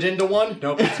bomb. Bit into one.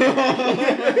 Nope.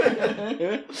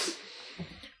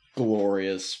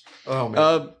 Glorious. Oh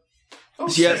man.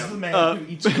 Yes, says the man who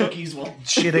eats cookies while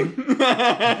shitting.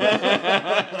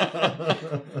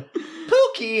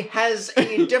 Pookie has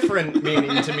a different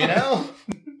meaning to me now.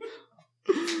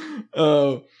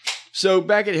 So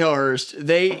back at Hillhurst,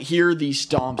 they hear the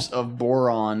stomps of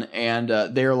Boron, and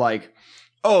they're like,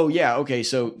 oh yeah, okay,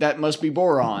 so that must be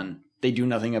Boron. They do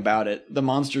nothing about it. The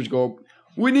monsters go,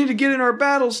 we need to get in our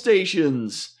battle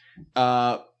stations.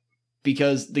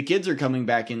 Because the kids are coming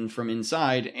back in from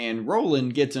inside, and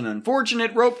Roland gets an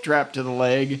unfortunate rope trap to the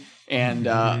leg, and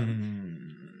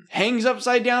hangs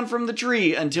upside down from the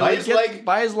tree until By he his gets leg?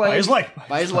 by his leg.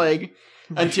 By his leg.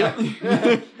 Until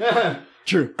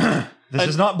true. This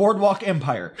is not Boardwalk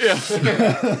Empire. Yeah.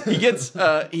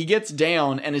 he gets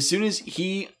down, and as soon as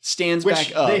he stands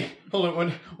back up, hold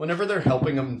on, whenever they're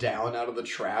helping him down out of the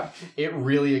trap, it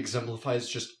really exemplifies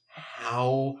just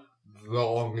how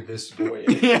long this boy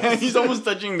is. yeah, he's almost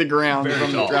touching the ground Very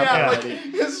from the tall. trap Yeah, already. like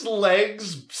his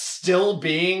legs still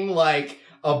being like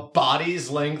a body's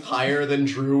length higher than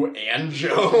Drew and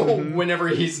Joe whenever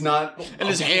he's not. And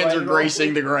his hands are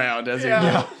gracing the ground as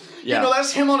Yeah. he. You know,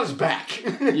 that's him on his back.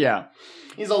 Yeah.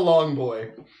 He's a long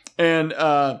boy. And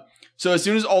so as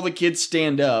soon as all the kids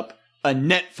stand up, a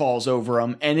net falls over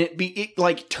them, and it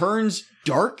like turns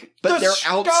dark, but they're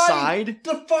outside.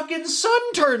 The fucking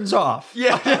sun turns off.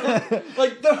 Yeah.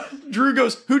 Like Drew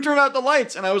goes, "Who turned out the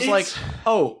lights?" And I was like,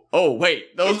 "Oh,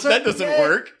 wait, that doesn't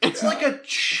work." It's like a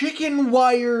chicken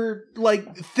wire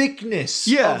like thickness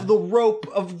Yeah. of the rope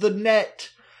of the net.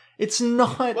 It's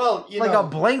not Well, you like know, a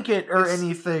blanket or it's-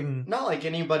 anything. Not like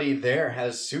anybody there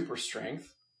has super strength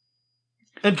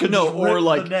And could No, just or rip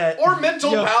like- the net. or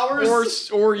mental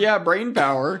powers or brain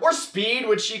power. or speed,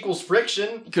 which equals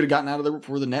friction. Could have gotten out of there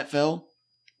before the net fell.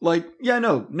 Like, yeah,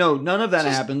 no, none of that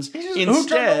happens. Who turned the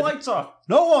Instead, lights off?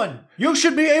 No one. You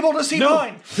should be able to see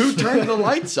mine. who turned the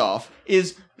lights off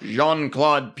is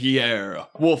Jean-Claude Pierre,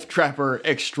 wolf trapper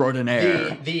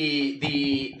extraordinaire.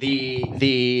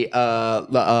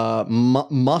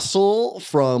 Muscle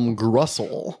from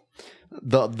Grussel.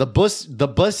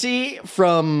 The bussy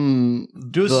from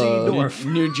Dusseldorf.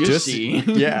 New Jersey.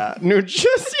 Yeah, New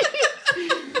Jersey.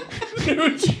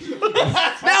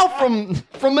 Now from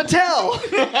Mattel.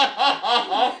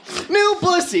 New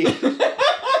pussy.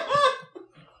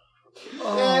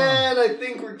 And I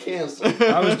think we're canceled.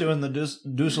 I was doing the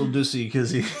Dusseldorf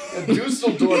because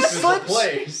Dusseldorf is the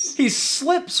place. he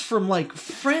slips from like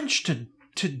French to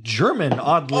to German,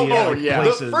 oddly Oh, enough, yeah.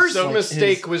 places. The first So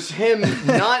mistake was him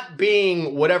not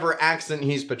being whatever accent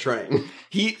he's portraying.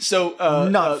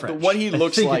 Not French. What he I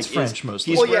looks think like it's French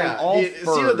mostly. He's Well, wearing yeah, all it's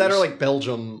either that or furs. like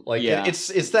Belgium. Like Yeah. it's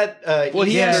that Well,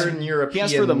 he has- Eastern European. He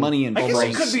asked for the money in I guess it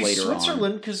francs could be later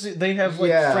Switzerland because they have like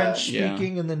Yeah. French Yeah.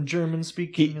 speaking and then German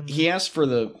speaking. He asked for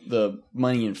the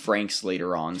money in francs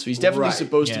later on, so he's definitely Right,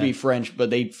 supposed to yeah. be French, but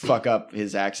they fuck up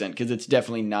his accent because it's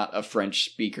definitely not a French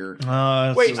speaker.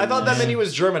 Wait, I thought that meant he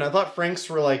was German. I thought francs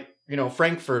were like,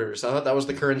 Frankfurters. I thought that was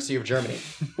the currency of Germany.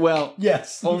 Well,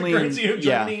 yes, only the currency of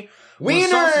yeah. Germany.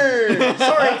 Wiener!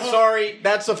 sorry,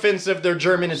 that's offensive. They're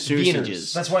German. It's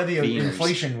Sausages. Wieners. That's why the Wieners.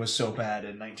 inflation was so bad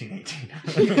in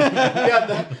 1918.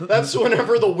 Yeah, that's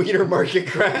whenever the Wiener market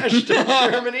crashed in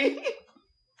Germany.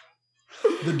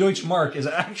 The Deutsche Mark is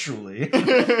actually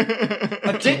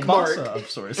A dick mark. Kielbasa of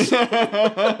sorts.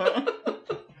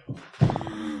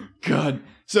 God.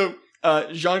 So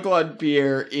Jean-Claude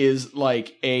Pierre is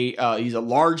like he's a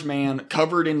large man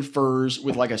covered in furs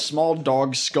with like a small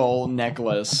dog skull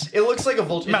necklace. It looks like a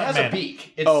vulture. It Mountain has man. a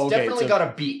beak. It's Oh, okay, definitely it's a got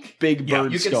a beak. Big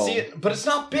bird You skull. can see it, but it's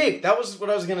not big. That was what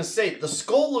I was gonna say. The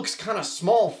skull looks kind of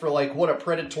small for like what a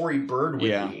predatory bird would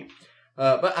Yeah. be.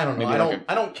 But I don't know. Maybe like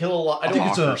I don't kill a lot. I think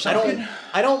it's a.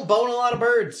 I don't bone a lot of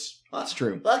birds. That's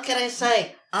true. What can I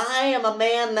say? I am a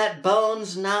man that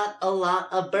bones not a lot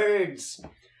of birds,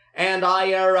 and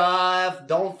I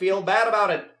don't feel bad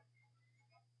about it.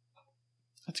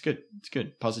 That's good. It's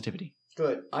good. Positivity.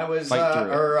 Good. I was Fight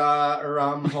through it.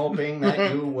 I'm hoping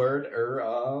that you would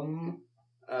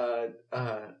oh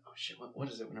shit, what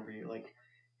is it whenever you like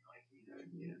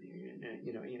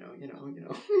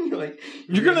like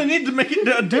You're gonna need to make it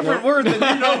a different word than you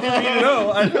know for me to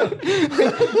know. I know.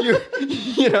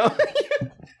 you know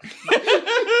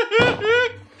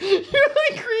you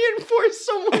like reinforce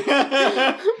someone's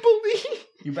belief.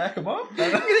 You back him up?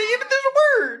 There's a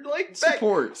word like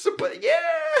Support. Yeah.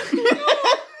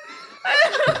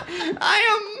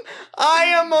 I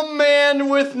am a man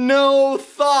with no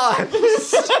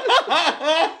thoughts.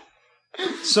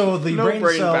 So the No brain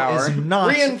brain cell power. is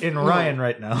not Reinf- in no. Ryan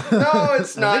right now. No,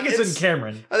 it's not. I think it's in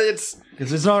Cameron It's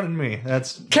because it's not in me.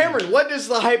 That's Cameron. What is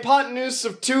the hypotenuse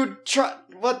of two?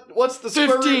 What's the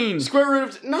 15. square root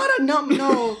of? Not a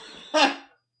no.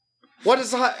 What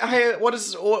is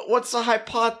what's the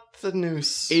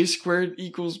hypotenuse? A squared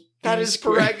equals B That is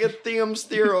squared. Pythagoras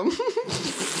theorem.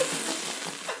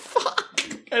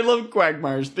 I love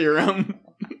Quagmire's theorem.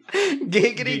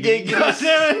 Giggity giggity. God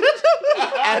damn it.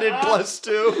 Added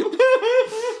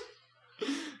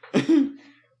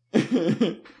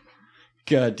 +2.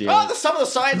 God damn Oh, it. the sum of the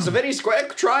sides of any square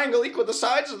triangle equal the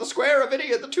sides of the square of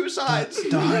any of the two sides.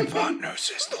 The hypotenuse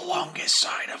is the longest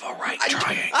side of a right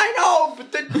triangle. I know,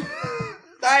 but then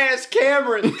I asked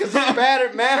Cameron because he's bad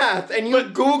at math, and you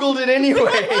Googled it anyway.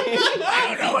 I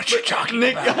don't know what you're talking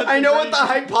about. I know what the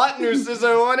hypotenuse is.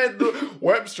 I wanted the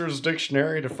Webster's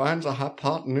dictionary defines a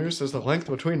hypotenuse as the length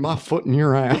between my foot and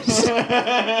your ass.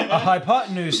 A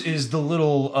hypotenuse is the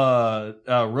little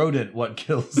rodent what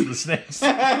kills the snakes.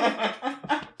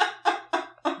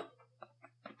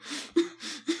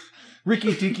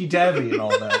 Ricky Tikki Tavi and all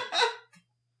that.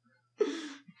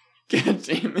 God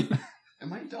damn it.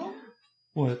 Am I dumb?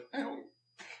 What? I don't.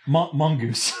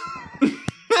 Mongoose.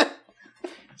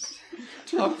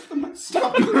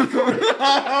 Stop the recording.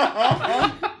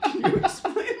 Can you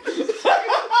explain this?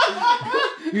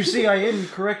 You see, I am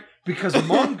correct because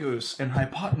mongoose and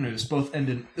hypotenuse both end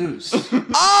in oos.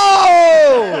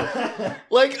 Oh!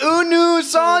 Like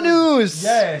unus anus.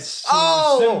 Yes. So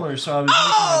Oh! similar. So I was making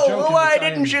a joke. Oh, in why which I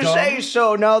am didn't you dumb. say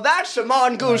so? Now that's a I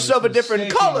mongoose was of a different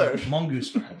mistaking color. Mongoose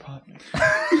for hypotenuse.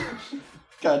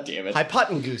 God damn it.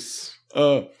 Hypotenuse.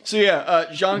 So yeah,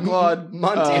 Jean-Claude.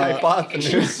 Monty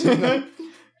hypotenuse.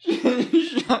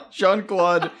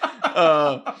 Jean-Claude.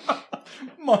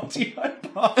 Monty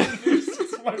hypotenuse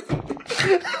is my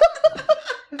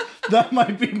That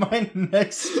might be my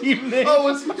next team name. Oh,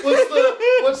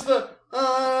 what's the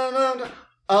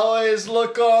always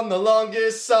look on the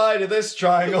longest side of this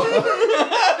triangle.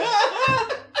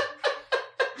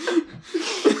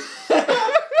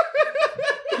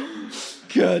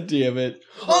 God damn it.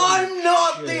 I'm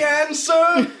not the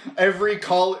answer.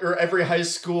 Every high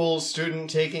school student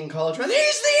taking college math.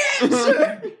 He's the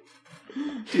answer.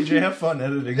 TJ, have fun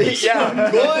editing this.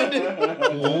 Yeah,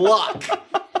 good luck.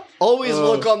 Always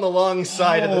look on the long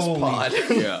side of this Holy pod.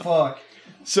 Yeah. Fuck.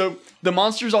 So the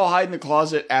monsters all hide in the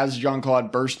closet as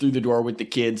Jean-Claude bursts through the door with the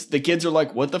kids. The kids are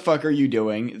like, "What the fuck are you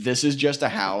doing? This is just a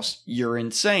house. You're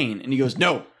insane." And he goes,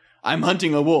 "No, I'm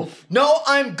hunting a wolf. No,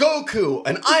 I'm Goku,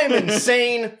 and I am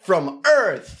insane from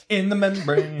Earth. In the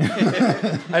membrane.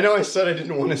 I know I said I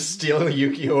didn't want to steal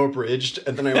Yu-Gi-Oh! Abridged,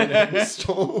 and then I went ahead and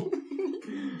stole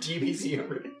DBZ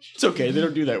Abridged. It's okay, they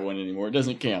don't do that one anymore. It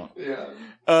doesn't count. Yeah.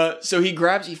 So he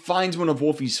finds one of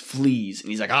Wolfie's fleas, and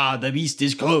he's like, the beast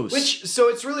is close. So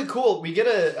it's really cool. We get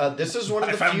this is one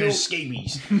of the few...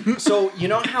 scabies. So, you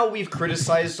know how we've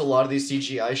criticized a lot of these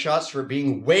CGI shots for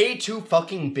being way too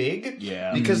fucking big?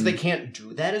 Yeah. Because they can't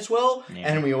do that as well.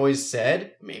 Yeah. And we always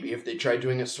said, maybe if they tried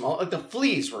doing it small, like the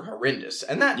fleas were horrendous.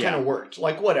 And that kind of worked.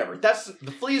 Like, whatever.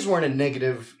 The fleas weren't a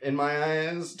negative in my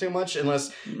eyes too much,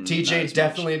 unless TJ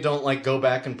definitely don't, like, go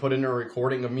back and put in a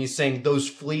recording of me saying, those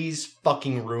fleas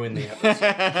fucking ruin the episode.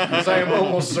 Because I am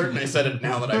almost certain I said it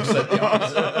now that I've said the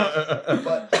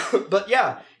opposite. But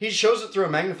yeah, he shows it through a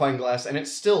magnifying glass, and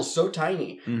it's still so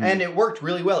tiny, and it worked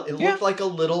really well. It looked like a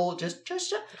little, just a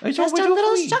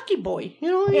little sucky boy.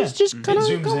 You know, he's just kind of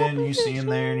zooms in. You see him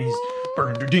there, and he's.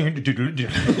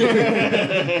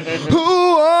 Who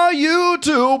are you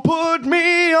to put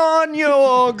me on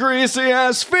your greasy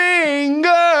ass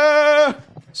finger?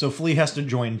 So Flea has to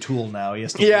join Tool now. He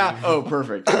has to Yeah. Oh,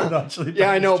 perfect.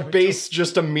 Yeah, I know. Bass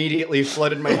just immediately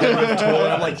flooded my head with Tool,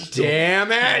 and I'm like,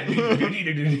 damn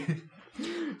it!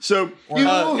 So,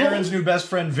 Aaron's new best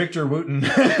friend, Victor Wooten.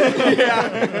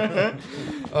 Yeah.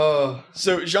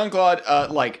 So Jean-Claude,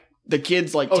 the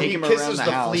kids take he him around kisses the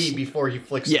the house. flea before he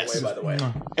flicks it away, by the way.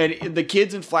 And the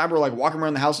kids and Flabber are walking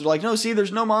around the house. They're like, no, see,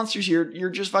 there's no monsters here.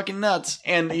 You're just fucking nuts.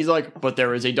 And he's like, but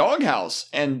there is a dog house.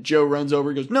 And Joe runs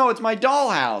over and goes, no, it's my doll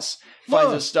house.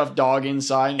 Finds a stuffed dog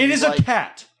inside. It is a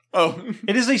cat. Oh.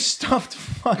 It is a stuffed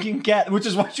fucking cat, which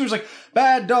is why she was like,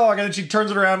 bad dog. And then she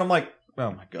turns it around. I'm like,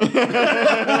 oh my God.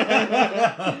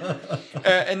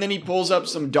 And then he pulls up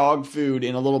some dog food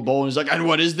in a little bowl and he's like, and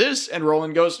what is this? And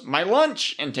Roland goes, my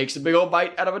lunch, and takes a big old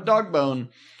bite out of a dog bone.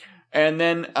 And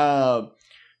then,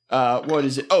 what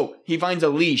is it? Oh, he finds a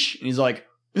leash and he's like,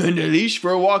 and a leash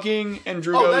for walking. And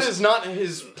Drew goes, that is not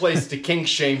his place to kink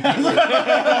shame people.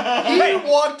 He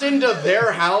walked into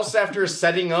their house after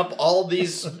setting up all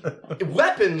these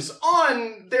weapons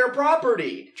on their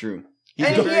property. True.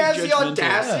 And he has the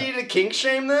audacity to kink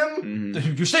shame them?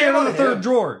 Mm-hmm. You stand on the third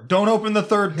drawer. Don't open the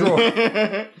third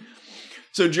drawer.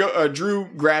 So Drew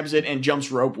grabs it and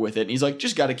jumps rope with it. And he's like,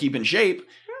 just got to keep in shape.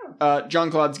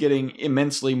 Jean-Claude's getting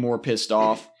immensely more pissed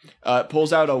off.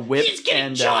 Pulls out a whip. He's getting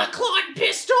and Jean-Claude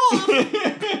pissed off!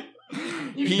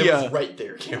 He was right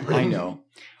there, Cameron. I know.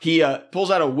 He pulls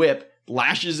out a whip,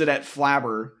 lashes it at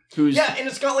Flabber, who's... Yeah, and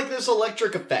it's got this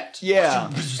electric effect.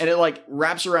 Yeah, and it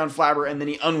wraps around Flabber, and then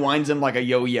he unwinds him like a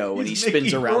yo-yo, and he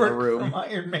spins around the room. From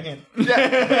Iron Man.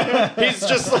 Yeah. He's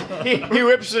just he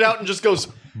whips it out and just goes,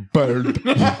 bird.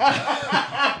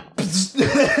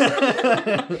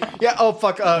 Yeah, oh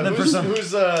fuck,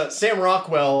 who's Sam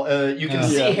Rockwell, you can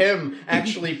see him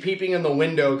actually peeping in the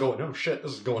window going, oh shit,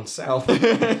 this is going south.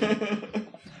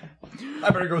 I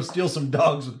better go steal some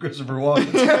dogs with Christopher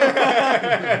Walken.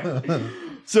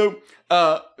 So,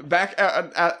 back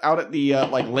out at the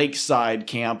lakeside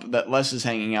camp that Les is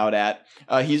hanging out at,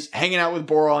 he's hanging out with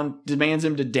Boron, demands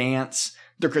him to dance.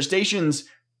 The crustaceans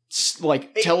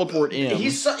teleport in.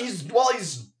 While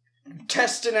he's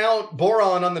testing out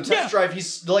Boron on the test drive,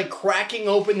 he's cracking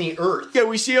open the earth. Yeah,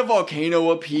 we see a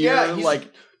volcano appear. Yeah, he's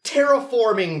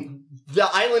terraforming the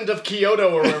island of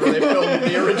Kyoto or wherever they filmed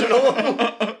the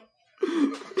original.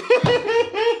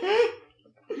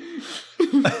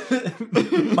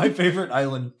 My favorite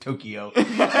island, Tokyo.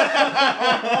 It's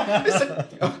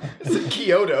a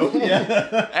Kyoto.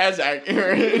 Yeah. As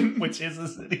accurate. Which is a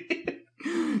city.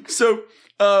 So,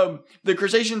 the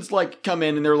crustaceans come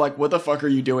in and they're like, what the fuck are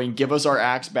you doing? Give us our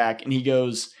axe back. And he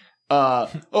goes,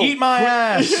 eat my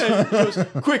ass. He goes,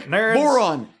 quick, nerds.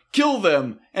 Boron, kill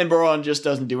them. And Boron just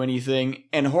doesn't do anything.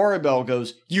 And Horribel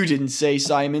goes, you didn't say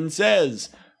Simon Says.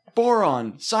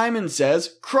 Boron, Simon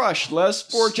says, crush less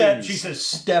fortunes. She says,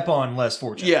 step on less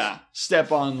fortunes. Yeah,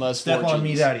 step on less step fortunes. On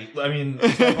me, daddy. I mean,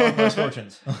 step on less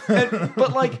fortunes.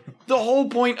 But the whole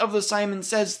point of the Simon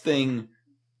Says thing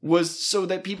was so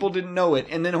that people didn't know it,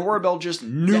 and then Horribel just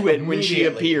knew it when she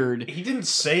appeared. He didn't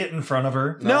say it in front of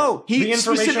her. No, he the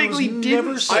specifically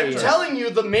didn't say it. I'm telling you,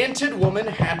 the manted woman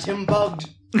had him bugged.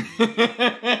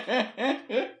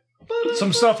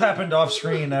 Some stuff happened off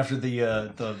screen after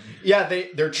the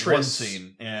their tryst one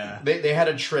scene. Yeah, they had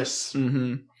a tryst.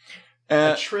 Mm-hmm.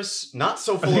 A tryst not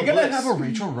so full of bliss. Are they gonna have a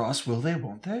Rachel Ross? Will they?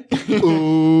 Won't they?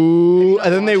 Ooh,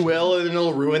 and then they will, and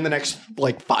it'll ruin the next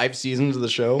 5 seasons of the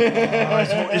show.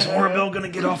 Is Horribel gonna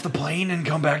get off the plane and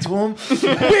come back to him?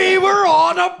 We were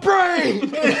on a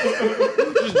break.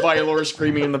 Just Vylor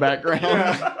screaming in the background.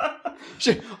 Yeah.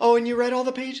 Oh, and you read all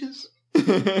the pages?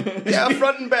 Yeah,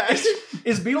 front and back.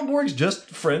 Is Beetleborgs just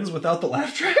friends without the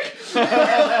laugh track?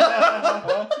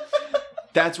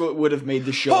 That's what would have made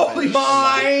the show. Holy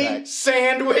my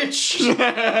sandwich!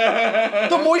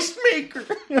 The moist maker!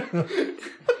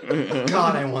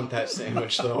 God, I want that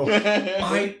sandwich, though.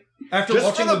 After Just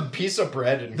watching for the piece of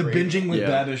bread and the gravy. Binging with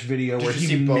Babish video where Did you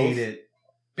he see both? made it.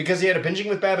 Because he had a Binging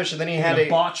with Babish, and then he had a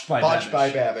Botched by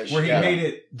Babish. Where he made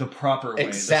it the proper way.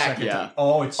 Exactly. The second time.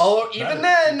 Oh, it's... Although, even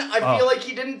then, I feel like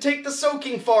he didn't take the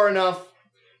soaking far enough.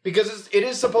 Because it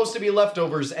is supposed to be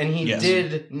leftovers, and he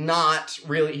did not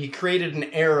really... He created an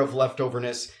air of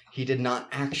leftoverness. He did not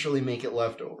actually make it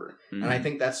leftover. And I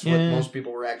think that's what most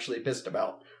people were actually pissed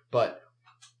about. But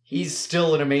he's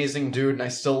still an amazing dude, and I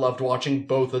still loved watching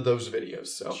both of those videos.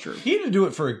 So Sure. He had to do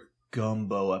it for a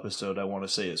Gumbo episode, I want to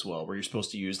say, as well, where you're supposed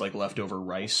to use, like, leftover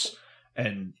rice.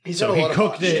 And so he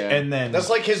cooked it, and then... That's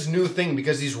like his new thing,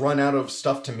 because he's run out of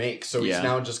stuff to make, so he's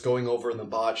now just going over in the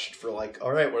botched for like,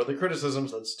 alright, what are the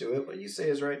criticisms? Let's do it. What you say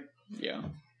is right. Yeah.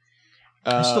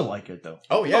 I still like it, though.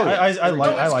 Oh, yeah. I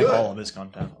like good. all of his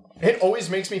content. It always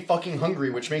makes me fucking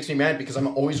hungry, which makes me mad, because I'm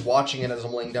always watching it as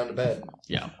I'm laying down to bed.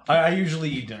 Yeah. I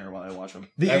usually eat dinner while I watch them.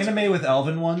 The anime with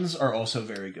Alvin ones are also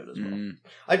very good as well.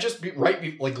 I just,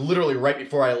 literally right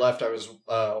before I left, I was,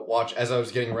 as I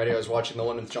was getting ready, I was watching the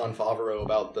one with Jon Favreau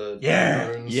about the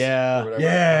maroons, or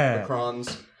whatever,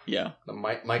 Macrons. Yeah. The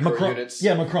micro units.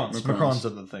 Yeah, Macrons are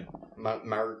the thing.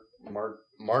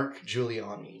 Mark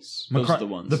Giuliani's. Those are the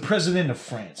ones. The president of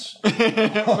France.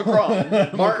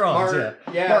 Macron.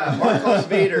 Marcos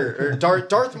Vader. Or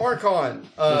Darth Marcon.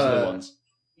 Those are the ones.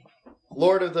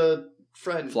 Lord of the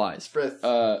Flies. Frith.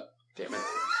 Damn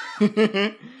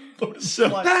it. So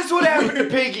that's what happened to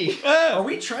Piggy. Are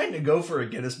we trying to go for a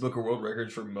Guinness Book of World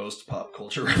Records for most pop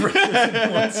culture references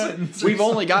in one sentence? We've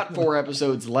only got 4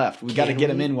 episodes left. We got to get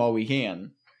them in while we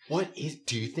can. Do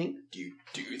you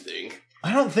think?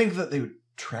 I don't think that they would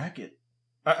track it.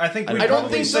 I think I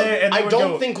don't think so. I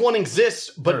don't think one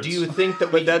exists, but do you think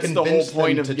that we that's can the whole convince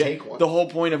point them of to take one? The whole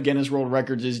point of Guinness World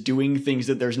Records is doing things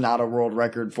that there's not a world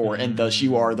record for, and thus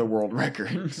you are the world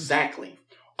record. Exactly.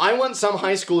 I want some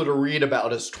high schooler to read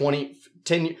about us 3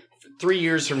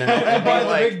 years from now. And buy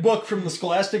the big book from the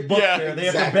Scholastic Book Fair. They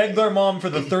have to beg their mom for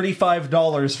the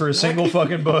 $35 for a single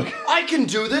fucking book. I can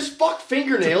do this. Fuck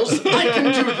fingernails. I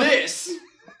can do this.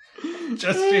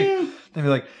 They'd be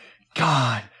like,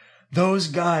 God, those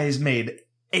guys made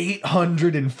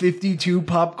 852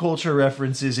 pop culture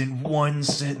references in one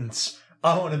sentence.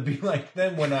 I want to be like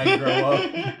them when I grow up.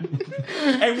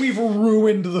 And we've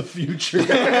ruined the future of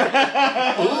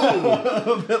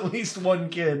at least one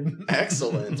kid.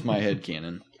 Excellent. It's my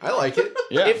headcanon. I like it.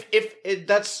 Yeah. If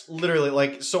that's literally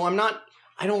like, so I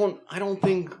don't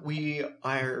think we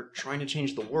are trying to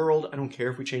change the world. I don't care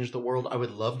if we change the world. I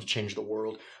would love to change the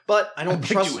world, but I don't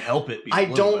trust. You help it be I a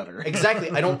little don't better.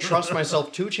 exactly. I don't trust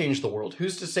myself to change the world.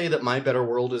 Who's to say that my better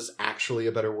world is actually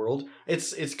a better world?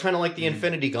 It's kind of like the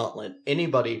Infinity Gauntlet.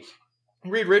 Anybody.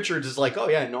 Reed Richards is like, oh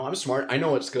yeah, no, I'm smart. I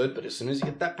know it's good, but as soon as you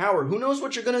get that power, who knows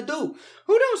what you're gonna do?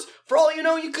 Who knows? For all you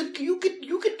know, you could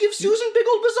give Susan big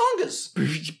old bazongas.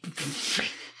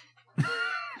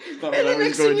 And the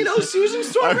next thing you know, Susan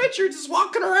Storm Richards is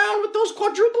walking around with those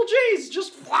quadruple J's,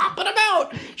 just flopping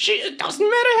about. It doesn't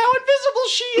matter how invisible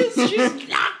she is, she's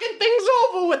knocking things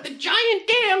over with the giant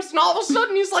dams, and all of a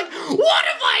sudden he's like, what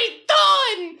have I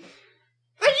done?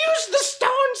 I used the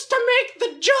stones to make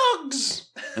the jugs!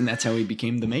 And that's how he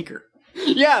became the maker.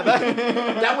 Yeah,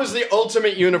 that was the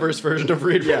ultimate universe version of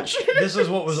Reed Richards. This is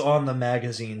what was on the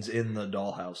magazines in the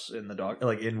dollhouse, in the dog,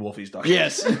 like in Wolfie's dog.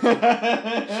 Yes.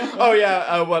 Oh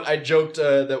yeah, what I joked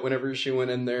that whenever she went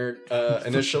in there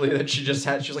initially, that she was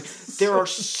like, there are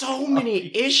so many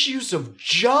issues of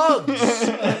jugs.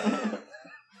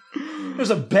 There's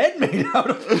a bed made out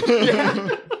of it.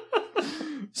 Yeah.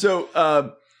 So,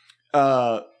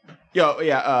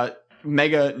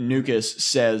 Mega Nukas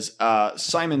says,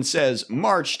 Simon says,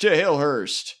 march to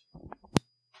Hillhurst.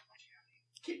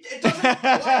 It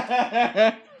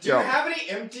doesn't. Do you have any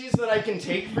empties that I can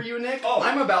take for you, Nick? Oh,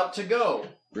 I'm about to go.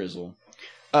 Brizzle.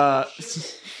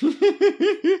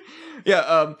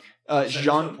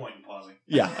 Jean.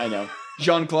 Yeah, I know.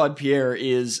 Jean-Claude Pierre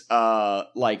is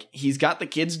he's got the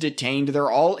kids detained. They're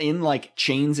all in like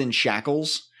chains and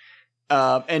shackles.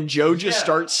 And Joe just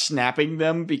starts snapping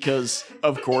them because,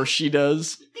 of course, she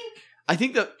does. I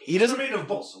think that he doesn't. They're made of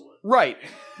balsa wood. Right.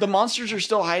 The monsters are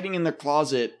still hiding in their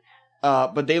closet,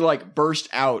 but they like burst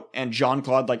out, and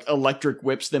Jean-Claude like electric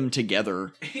whips them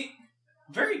together.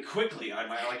 Very quickly,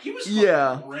 he was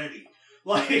ready.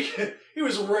 Like he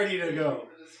was ready to go.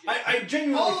 I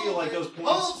genuinely feel like those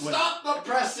points. Stop the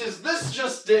presses! This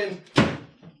just in.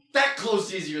 That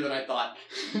closed easier than I thought.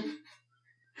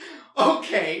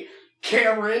 Okay,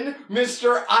 Cameron,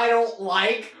 Mr. I don't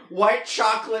like white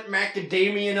chocolate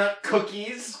macadamia nut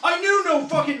cookies. I knew no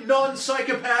fucking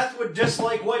non-psychopath would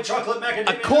dislike white chocolate macadamia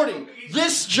nut cookies.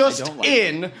 This just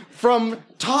in from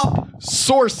top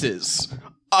sources.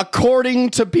 According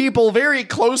to people very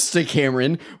close to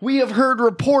Cameron, we have heard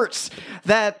reports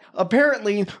that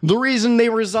apparently the reason they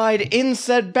reside in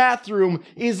said bathroom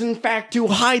is in fact to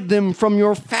hide them from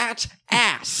your fat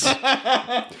ass.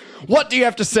 What do you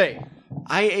have to say?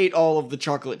 I ate all of the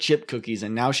chocolate chip cookies,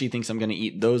 and now she thinks I'm going to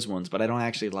eat those ones, but I don't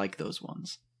actually like those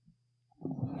ones.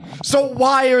 So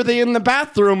why are they in the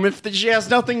bathroom if she has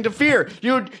nothing to fear?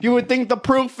 You would think the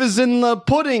proof is in the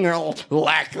pudding or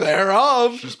lack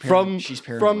thereof. She's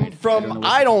paranoid.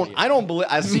 I don't believe.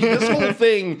 I see this whole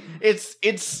thing.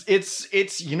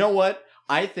 It's. You know what?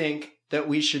 I think that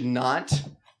we should not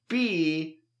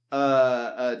be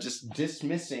just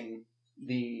dismissing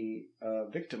the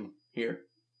victim here.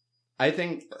 I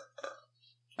think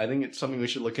it's something we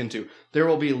should look into. There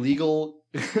will be legal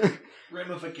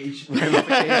ramifications.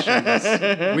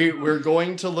 We're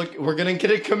going to look. We're going to get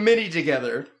a committee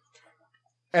together,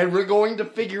 and we're going to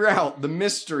figure out the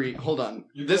mystery. Hold on,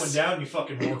 you're going down, you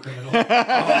fucking war criminal.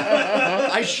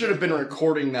 I should have been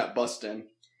recording that bust-in.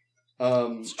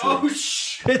 Oh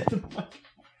shit!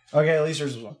 Okay, at least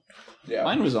yours was on. Yeah,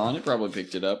 mine was on. It probably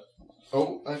picked it up.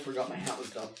 Oh, I forgot my hat was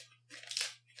done.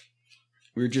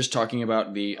 We were just talking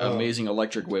about the amazing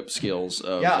electric whip skills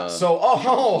of... Yeah,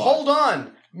 hold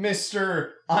on,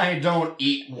 Mr. I don't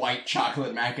eat white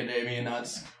chocolate macadamia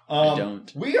nuts. I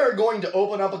don't. We are going to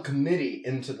open up a committee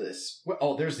into this.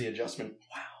 Oh, there's the adjustment.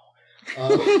 Wow.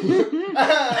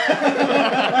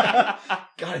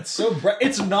 God, it's so bright.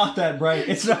 It's not that bright.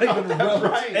 It's not even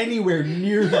bright. Anywhere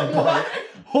near that bright.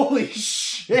 Holy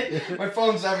shit. My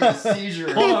phone's having a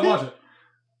seizure. Hold on, watch it.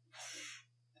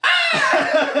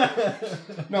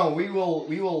 No, we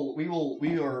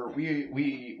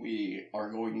are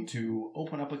going to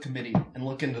open up a committee and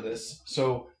look into this.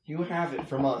 So you have it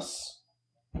from us,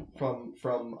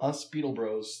 from us Beetle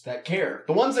Bros that care,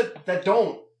 the ones that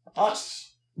don't,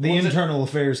 us. The Internal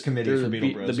Affairs Committee for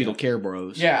Beetle Bros. The Beetle Care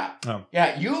Bros. Yeah. Oh.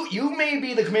 Yeah, you may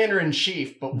be the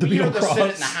commander-in-chief, but we are the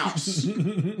Senate in the House.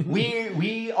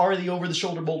 we are the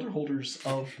over-the-shoulder boulder holders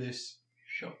of this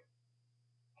show.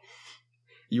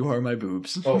 You are my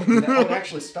boobs. Oh, it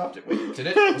actually stopped it. Wait, did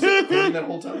it? Was it recording that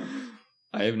whole time?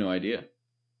 I have no idea.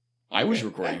 I was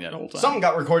recording that whole time. Something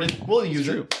got recorded. We'll use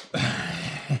it.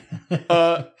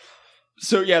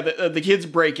 So yeah, the kids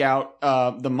break out.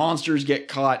 The monsters get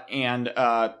caught, and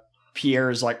Pierre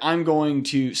is like, "I'm going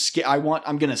to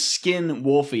I'm going to skin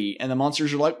Wolfie," and the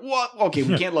monsters are like, "What? Okay,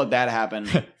 we can't let that happen."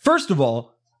 First of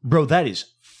all, bro, that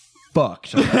is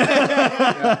fucked.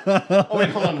 Yeah. Oh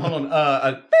wait, hold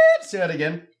on. Say that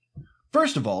again.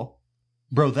 First of all,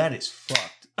 bro, that is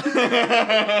fucked.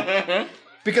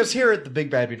 Because here at the Big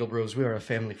Bad Beetle Bros, we are a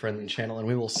family-friendly channel, and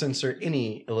we will censor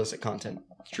any illicit content.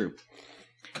 It's true.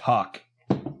 Cock.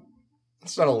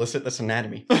 It's not illicit. That's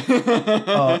anatomy.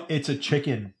 It's a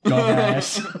chicken,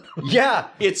 dumbass. Yeah,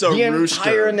 it's a rooster. The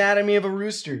entire anatomy of a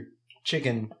rooster,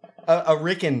 chicken, a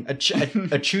ricken, a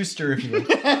chooster, if you will.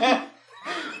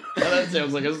 That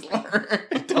sounds like a slur.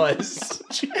 It does.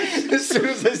 As soon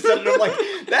as I said it, I'm like,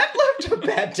 that left a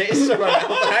bad taste in my mouth,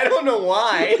 and I don't know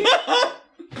why.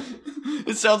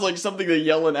 It sounds like something they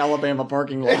yell in Alabama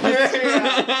parking lots.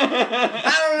 Yeah.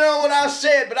 I don't know what I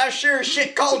said, but I sure as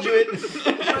shit called you it.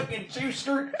 Fucking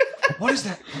Chooster. What does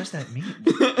that mean?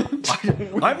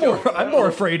 I'm more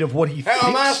afraid of what he thinks. How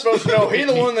am I supposed to know? He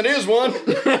the one that is one.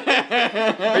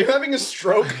 Are you having a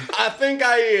stroke? I think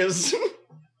I is.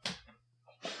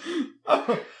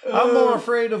 I'm more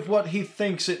afraid of what he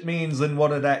thinks it means than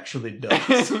what it actually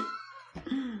does.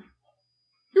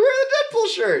 You wear the Deadpool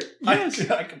shirt. Yes.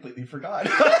 I completely forgot.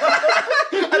 I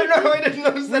don't know how I didn't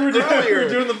notice that earlier. We were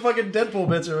doing the fucking Deadpool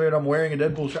bits earlier, and I'm wearing a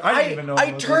Deadpool shirt. I didn't even know.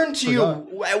 I turned to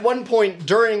you at one point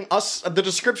during the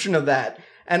description of that,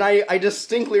 and I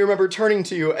distinctly remember turning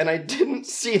to you, and I didn't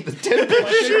see the Deadpool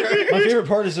shirt. My favorite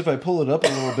part is if I pull it up a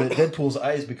little bit, Deadpool's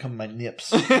eyes become my nips.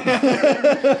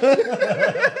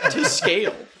 To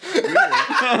scale.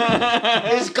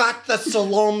 He's got the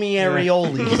salami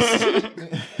areoles.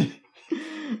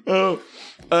 We'll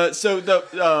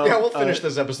finish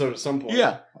this episode at some point.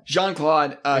 Yeah,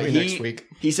 Jean-Claude. Maybe next week.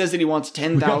 He says that he wants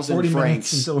 10,000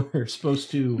 francs until we're supposed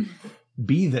to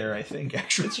be there. I think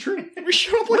actually it's true. We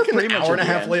showed up like an hour and a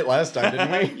half late last time,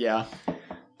 didn't we? Yeah.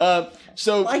 I'd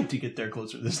like to get there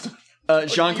closer this time. You want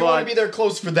to Jean-Claude. be there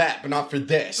close for that, but not for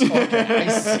this. Okay, I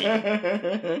see.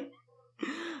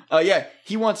 Yeah,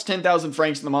 he wants 10,000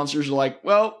 francs, and the monsters are like,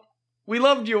 well, we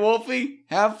loved you, Wolfie.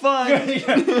 Have fun.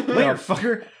 Later,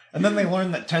 fucker. And then they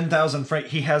learn that 10,000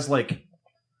 francs. He has like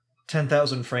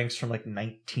 10,000 francs from like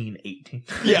 1918.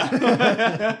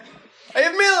 Yeah. I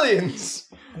have millions.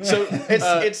 So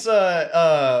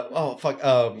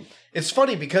it's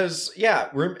funny because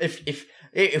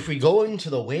if we go into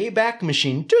the Wayback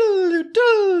Machine,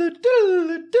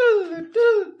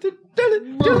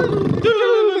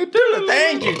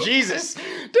 thank you, Jesus.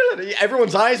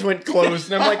 Everyone's eyes went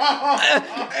closed, and I'm like,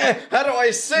 how do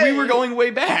I say? We were going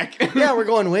way back. Yeah, we're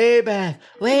going way back,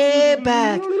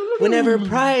 whenever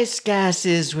price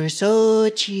gases were so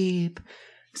cheap.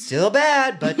 Still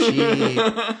bad, but cheap.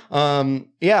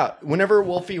 Yeah, whenever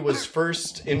Wolfie was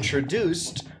first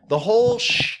introduced, the whole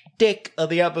shtick of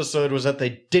the episode was that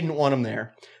they didn't want him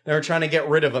there. They were trying to get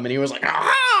rid of him, and he was like,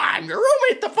 "Aha! I'm your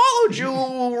roommate that followed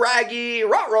you, Raggy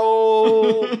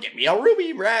Rotro. Get me a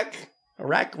ruby rack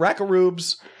of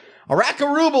rubes, a rack of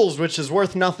rubles, which is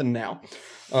worth nothing now."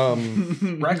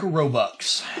 Rack of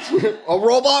Robux. A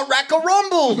robot rack of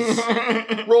rumbles.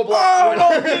 Roblox.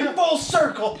 Oh, full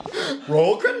circle.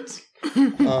 Roll credits.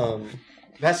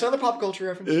 That's another pop culture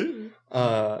reference.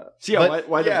 See, why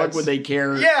the fuck would they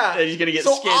care? Yeah, that he's gonna get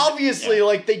so skinned? Obviously,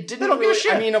 like they didn't don't give a really.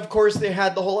 shit. I mean, of course, they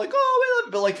had the whole like, oh, we love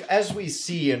it, but like as we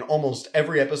see in almost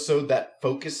every episode that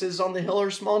focuses on the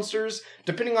Hillers monsters,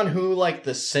 depending on who like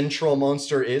the central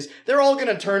monster is, they're all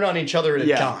gonna turn on each other at a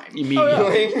dime.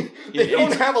 Immediately. Like, they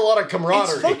don't have a lot of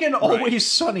camaraderie. It's fucking Always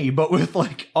Sunny, but with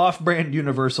like off-brand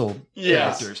Universal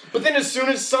characters. But then as soon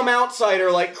as some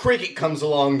outsider like Cricket comes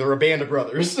along, they're a band of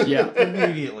brothers. Yeah.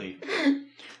 Immediately.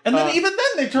 And then even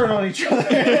then they turn on each other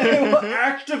and will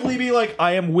actively be like,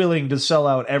 I am willing to sell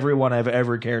out everyone I've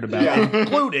ever cared about,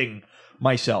 including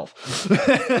myself. So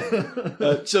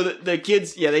the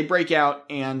kids, they break out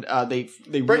and they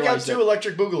Break out realize to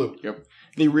Electric Boogaloo. Yep.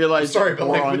 They realize Sorry, but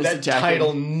Boron like is that attacking.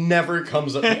 title never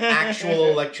comes up. The actual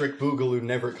Electric Boogaloo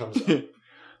never comes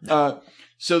up.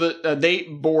 So they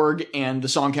Borg and the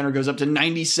song counter goes up to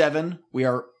 97. We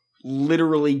are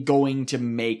literally going to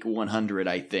make 100,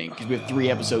 I think, because we have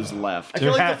 3 episodes left. I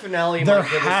feel like the finale there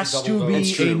might give us a has double to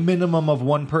dose. be a minimum of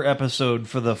 1 per episode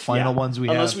for the final ones we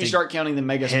have. Unless we start counting the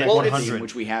Mega hit Spectrum 100. theme,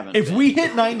 which we haven't. If we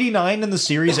hit 99 and the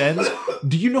series ends,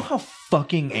 do you know how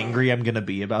fucking angry I'm gonna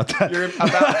be about that? You're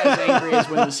about as angry as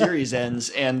when the series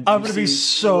ends, and I'm you gonna be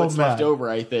see so what's mad. left over,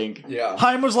 I think. Yeah.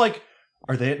 Haim was like,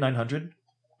 "Are they at 900?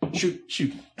 Shoot,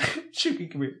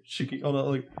 Shuki, come here, Shuki. Hold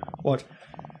on, like, watch.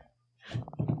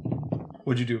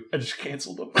 What'd you do? I just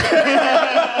canceled them."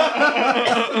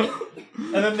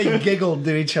 And then they giggled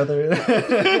to each other.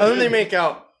 And then they make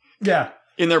out. Yeah.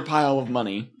 In their pile of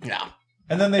money. Yeah.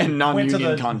 And then they And went to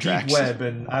non-union the contracts. deep web,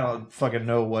 and I don't fucking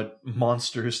know what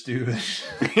monsters do. They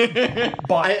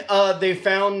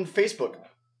found Facebook.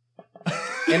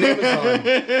 And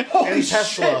Amazon. Holy and Tesla.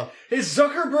 shit! Is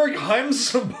Zuckerberg Haim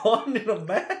Saban in a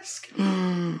mask?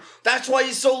 That's why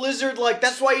he's so lizard-like.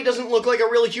 That's why he doesn't look like a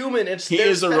real human. He their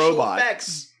is a special robot.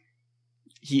 effects.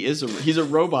 He's a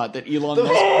robot that Elon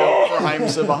Musk built for Haim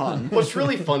Saban. What's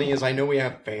really funny is I know we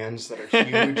have fans that are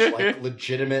huge, like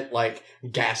legitimate, like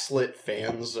gaslit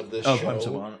fans of this show. Haim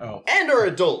Saban. Oh. And are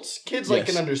adults. Kids I Yes.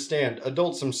 can understand.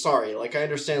 Adults, I'm sorry. Like I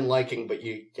understand liking, but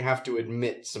you have to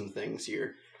admit some things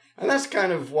here. And that's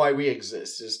kind of why we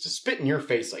exist, is to spit in your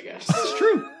face, I guess. It's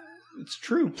true. It's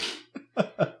true.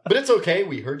 But it's okay,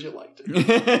 we heard you liked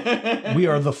it. We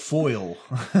are the foil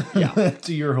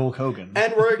to your Hulk Hogan.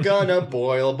 And we're gonna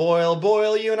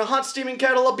boil you in a hot steaming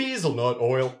kettle of hazelnut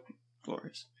oil.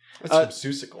 Glorious. That's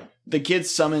from Seussical. The kids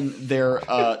summon their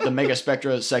the Mega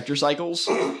Spectra sector cycles,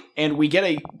 and we get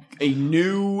a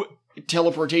new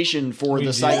teleportation for the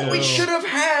do. cycle. We should have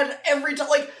had every time.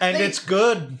 Like, And it's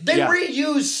good. They Yeah.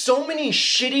 reuse so many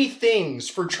shitty things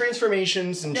for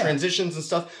transformations and transitions and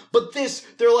stuff. But this,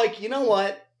 they're like, you know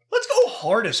what? Let's go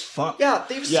hard as fuck. Yeah,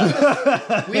 they've seen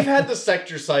this. We've had the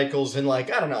sector cycles in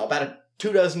like, I don't know, about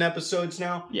 24 episodes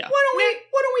now. Yeah. Why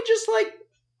don't we just like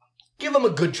give them a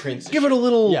good transition? Give it a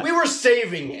little, Yeah. We were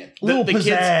saving it. little The kids'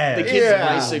 pizzazz. Yeah.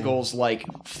 bicycles like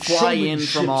fly in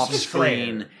from Showmanship off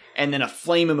screen, flair. and then a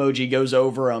flame emoji goes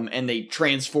over them, and they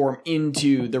transform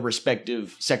into the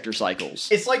respective sector cycles.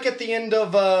 It's like at the end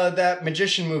of that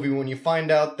Magician movie when you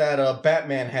find out that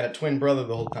Batman had a twin brother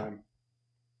the whole time.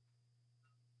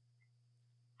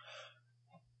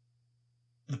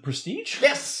 The Prestige?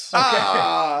 Yes.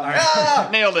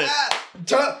 Nailed it.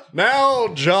 Now,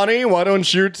 Johnny, why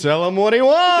don't you tell him what he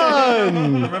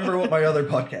won? Remember what my other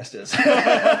podcast is.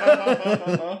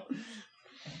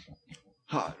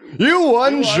 You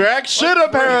won jack shit,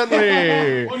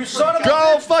 apparently. You son of a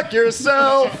Go fuck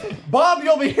yourself. Bob,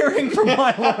 you'll be hearing from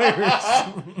my lawyers.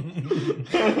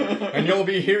 And you'll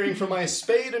be hearing from my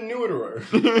spade and neuterer.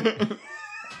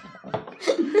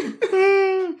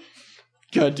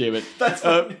 God damn it.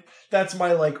 That's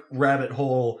my like rabbit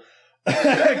hole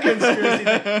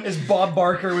conspiracy. Is Bob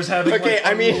Barker was having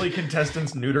unruly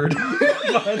contestants neutered.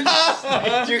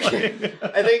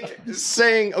 I think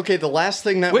saying the last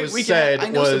thing that was said I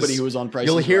know somebody who was on Price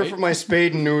you'll is hear Right. from my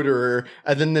spade and neuterer,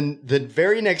 and then the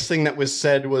very next thing that was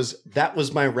said was that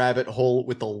was my rabbit hole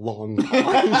with the long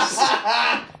pause.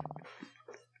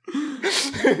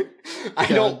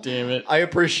 God damn it. I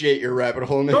appreciate your rabbit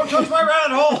hole. Don't touch my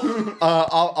rabbit hole.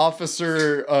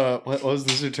 Officer, what was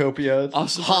this Utopia?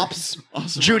 Awesome. Hops.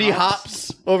 Awesome. Judy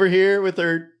Hops over here with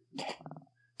her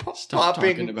Stop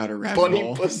talking popping about a rabbit bunny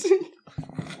hole. pussy.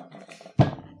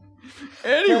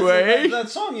 Anyway. that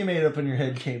song you made up in your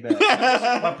head came back.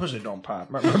 My pussy don't pop.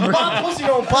 My pussy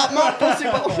don't pop. My pussy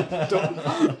don't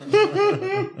pop.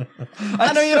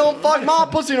 I know you don't fuck. My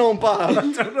pussy don't pop. I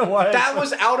don't know why. That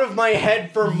was out of my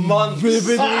head for months.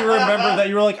 Vividly remember that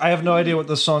you were like, I have no idea what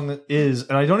the song is,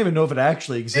 and I don't even know if it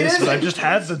actually exists. But I just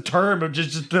had the term of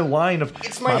just the line of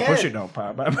It's my head. pussy don't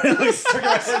pop. I like stuck in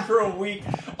my head for a week,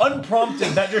 unprompted.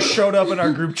 That just showed up in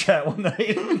our group chat one night.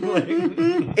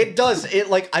 It does. It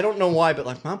I don't know why,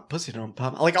 but my pussy don't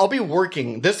pop. I'll be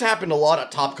working. This happened a lot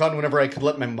at TopCon whenever I could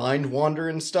let my mind wander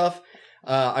and stuff.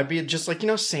 I'd be just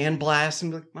sandblast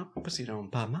and be like, my pussy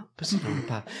don't pop, my pussy don't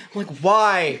pop. I'm like,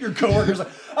 why? Your coworker's like,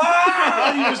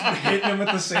 ah! You just hitting him with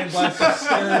the sandblast and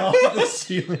staring off at the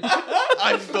ceiling.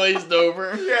 Eyes glazed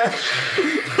over. Yeah.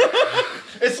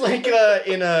 It's like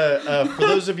for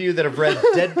those of you that have read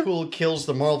Deadpool Kills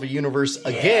the Marvel Universe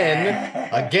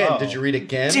again, did you read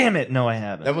again? Damn it, no I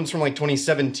haven't. That one's from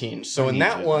 2017. So in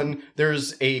that one,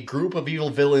 there's a group of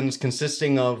evil villains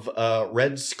consisting of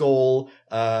Red Skull,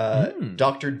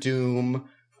 Doctor Doom,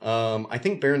 I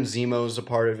think Baron Zemo's a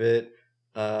part of it,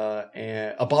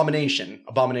 and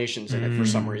Abomination's in it for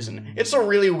some reason. It's a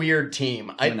really weird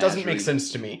team. It doesn't make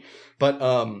sense to me. But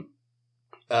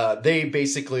they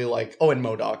basically and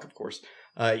MODOK, of course.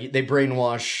 They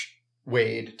brainwash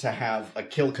Wade to have a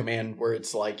kill command where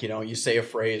it's you say a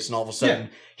phrase and all of a sudden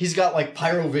he's got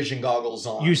pyrovision goggles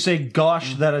on. You say,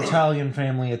 gosh, that Italian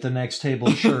family at the next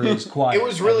table sure is quiet. It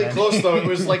was really close though. It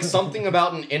was something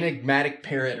about an enigmatic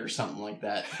parrot or something like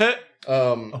that.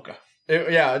 Okay.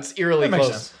 It's eerily That makes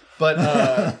close. sense. But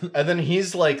and then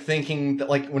he's thinking that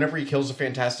whenever he kills a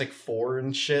Fantastic Four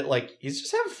and shit, he's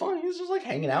just having fun. He's just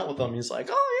hanging out with them. He's like,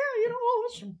 oh yeah,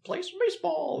 let's play some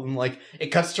baseball. And it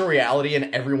cuts to reality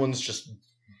and everyone's just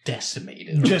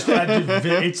decimated.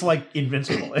 It's like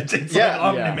Invincible. It's like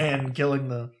Omni-Man killing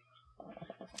the...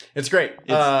 It's great.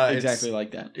 It's exactly like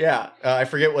that. Yeah. I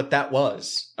forget what that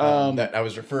was that I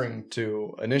was referring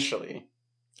to initially.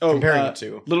 Comparing it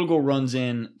to. Little Girl runs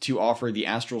in to offer the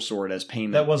Astral Sword as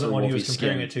payment. That wasn't for what he Wolfie's was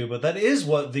comparing skin. it to, but that is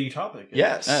what the topic is.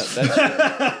 Yes. That's true.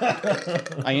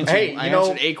 I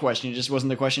answered a question. It just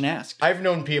wasn't the question asked. I've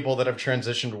known people that have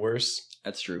transitioned worse.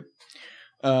 That's true.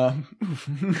 That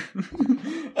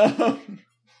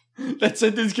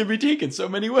sentence can be taken so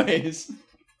many ways.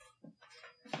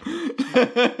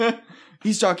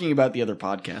 He's talking about the other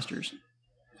podcasters.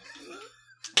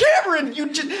 Cameron,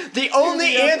 the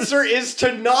only answer is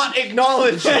to not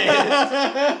acknowledge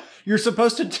it. You're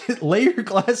supposed to lay your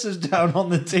glasses down on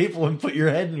the table and put your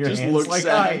head in your Just hands look like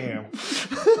sad. I am.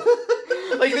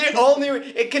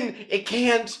 It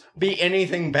can't be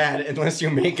anything bad unless you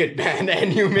make it bad,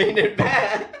 and you made it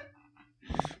bad.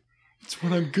 It's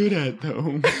what I'm good at,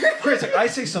 though. Chris, I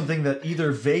say something that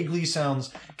either vaguely sounds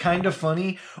kind of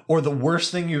funny or the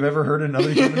worst thing you've ever heard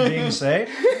another human being say,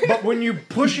 but when you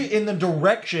push it in the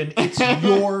direction, it's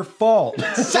your fault.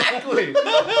 Exactly.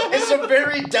 It's a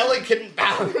very delicate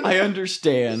balance. I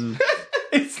understand.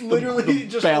 It's literally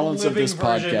just balance a of living this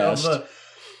version podcast. of the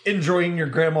enjoying your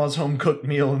grandma's home cooked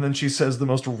meal, and then she says the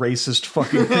most racist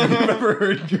fucking thing you've ever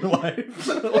heard in your life.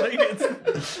 Something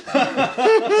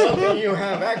you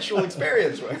have actual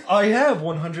experience with. I have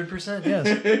 100%. Yes.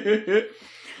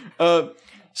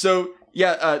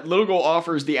 Little Girl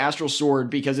offers the Astral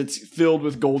Sword because it's filled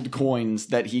with gold coins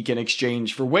that he can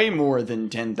exchange for way more than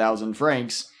 10,000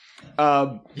 francs.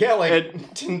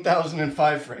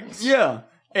 10,005 francs. Yeah.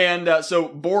 And so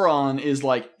Boron is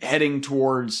heading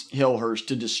towards Hillhurst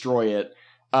to destroy it.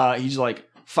 He's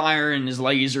firing his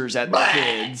lasers at the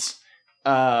kids.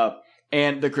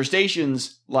 And the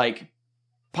crustaceans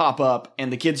pop up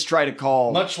and the kids try to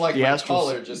call. Much like the my Astral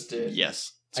caller just did.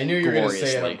 Yes. I knew you were going to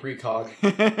say it on precog.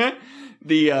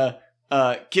 The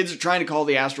kids are trying to call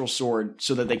the Astral Sword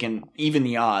so that they can even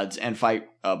the odds and fight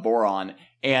Boron.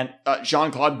 And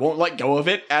Jean-Claude won't let go of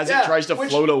it as it tries to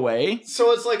float away.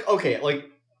 So it's like, okay, like,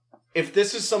 if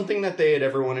this is something that they had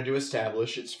ever wanted to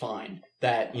establish, it's fine.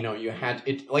 That, you know, you had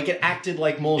it, like, it acted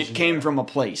like Moleskin. It came from a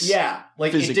place. Yeah,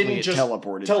 like physically, it didn't just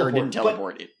teleport. Or it didn't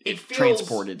teleport. It feels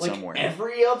transported like somewhere.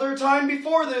 Every other time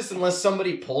before this, unless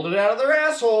somebody pulled it out of their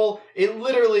asshole, it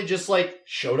literally just like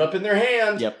showed up in their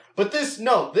hand. Yep. But this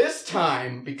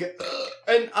time, because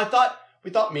and we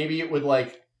thought maybe it would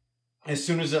like. As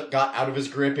soon as it got out of his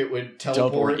grip, it would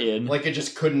teleport in. Like, it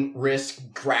just couldn't risk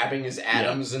grabbing his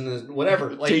atoms and the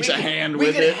whatever. Like, Takes a hand we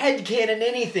with could it. headcanon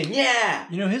anything, yeah!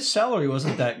 You know, his salary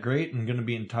wasn't that great, I'm going to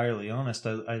be entirely honest.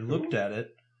 I looked at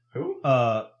it. Who?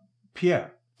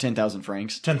 Pierre. 10,000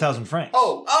 francs. 10,000 francs.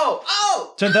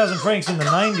 Oh! 10,000 francs in the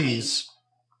 90s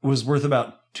was worth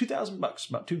about $2,000,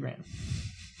 about $2,000.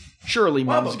 Surely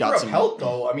Wow, Mom's but got for some. a pelt,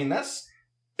 though, I mean, that's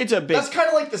It's a big. kind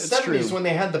of like the it's 70s true. when they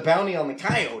had the bounty on the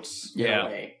coyotes. In Yeah. a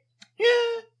way. Yeah.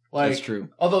 Like, That's true.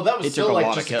 Although that was It still took a like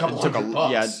lot just of a couple it took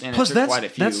 $100. yeah, and Plus, it took quite a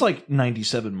few. that's like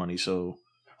 97 money, so...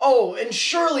 Oh, and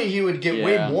surely he would get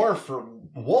way Yeah. more for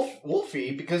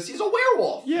Wolfie because he's a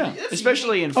werewolf. Yeah, That's-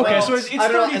 especially in Okay, France. so it's I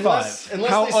don't know, 35. unless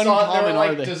How they saw it, they uncommon were are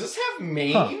like, they? does this have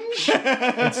mange?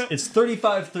 It's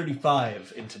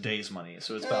 35.35 in today's money,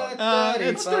 so it's about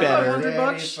it's 3,500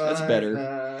 bucks. That's better.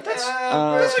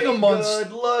 That's like a month's-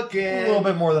 good looking. a little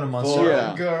bit more than a month. for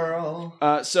Yeah. a girl.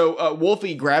 So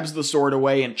Wolfie grabs the sword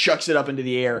away and chucks it up into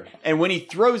the air. And when he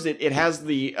throws it, it has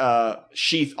the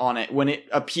sheath on it. When it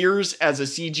appears as a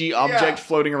CG object Yeah.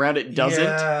 floating around, it doesn't.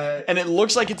 Yeah. And it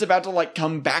looks like it's about to like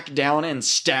come back down and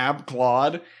stab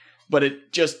Claude, but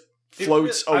it just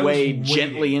floats I was away waiting.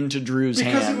 gently into Drew's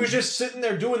Because hand. he was just sitting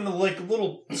there doing the like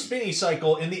little spinny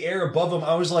cycle in the air above him.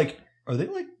 I was like, are they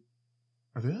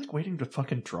waiting to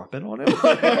fucking drop it on him?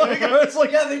 Like, I was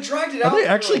like, Yeah, they dragged it Are out. they for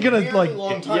actually a gonna, really like,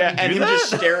 long time yeah, to and do him that.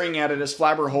 just staring at it as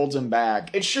Flabber holds him back.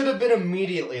 It should have been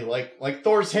immediately, like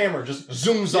Thor's hammer just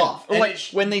zooms off. Or And like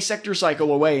when they sector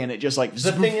cycle away and it just like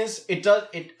the thing is,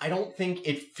 I don't think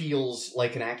it feels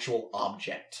like an actual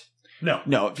object.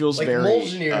 no, it feels Like very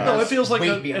Mjolnir uh, No, it has feels like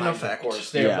weight an behind it, effect. Of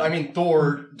course, Yeah. I mean,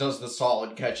 Thor does the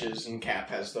solid catches, and Cap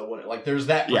has the whatever. Like, there's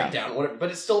that Yeah. breakdown, whatever.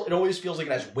 But it always feels like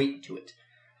it has weight to it.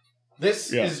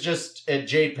 This Yeah. is just a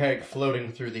JPEG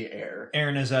floating through the air.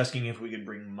 Aaron is asking if we could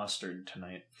bring mustard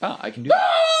tonight. I can do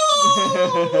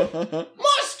No!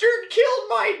 Mustard killed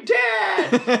my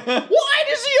dad. that. Why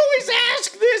does he always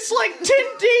ask this like 10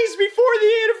 days before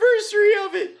the anniversary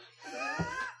of it?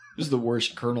 This is the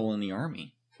worst colonel in the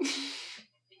army.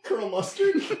 Colonel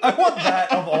Mustard? I want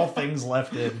that of all things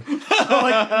left in.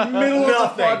 Like, middle of the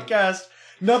Nothing. podcast.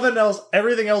 Nothing else.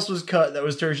 Everything else was cut. That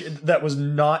was that was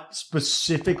not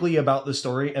specifically about the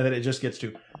story, and then it just gets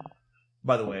to.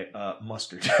 By the way,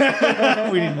 mustard.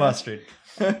 We need mustard.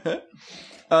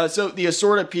 So the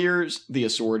sword appears. The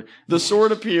sword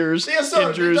appears. The sword,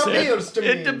 in Drew's it hand. appears to me.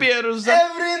 It appears.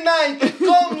 Every night it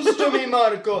comes to me,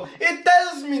 Marco. It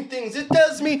tells me things. It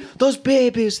tells me, those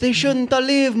babies, they shouldn't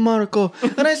live, Marco.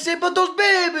 And I say, but those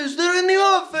babies, they're in the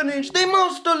orphanage. They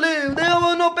must live. They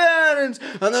have no parents.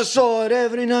 And the sword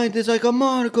every night is like,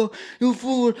 Marco, you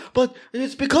fool. But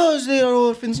it's because they are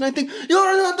orphans. And I think,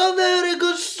 you're not a very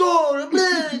good sword.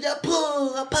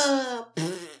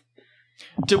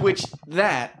 To which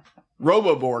that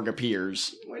Roboborg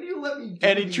appears, Why do you let me do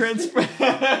and he these transfers.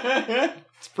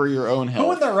 It's for your own Who in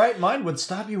health. their right mind would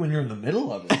stop you when you're in the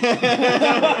middle of it?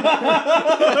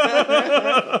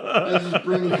 I just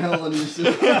bring hell in your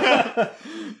system.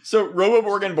 So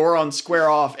Roboborg and Boron square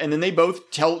off, and then they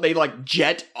both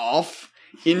jet off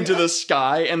into the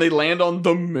sky, and they land on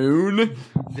the moon.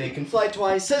 They can fly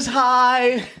twice as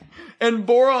high. And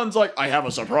Boron's like, I have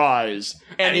a surprise.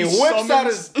 And he whips out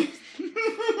his...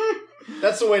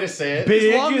 That's the way to say it. his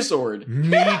Big longsword.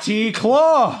 meaty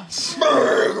claws.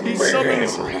 He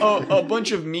summons a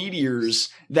bunch of meteors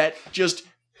that just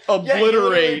Yeah, he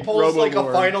literally obliterate pulls like a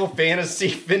Roboborg. Final Fantasy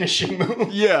finishing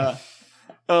move. Yeah.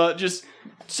 Just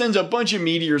sends a bunch of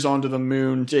meteors onto the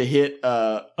moon to hit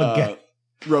Again.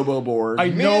 Roboborg. I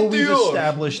know we've Meteor,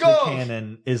 established go! the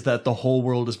canon is that the whole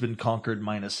world has been conquered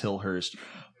minus Hillhurst.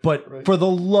 But for the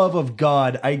love of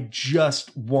God, I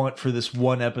just want for this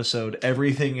one episode,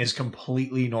 everything is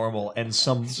completely normal and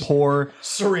some poor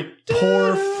Serene.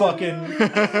 fucking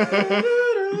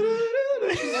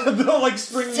the like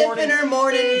spring morning. her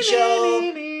morning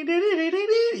show.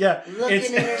 Yeah,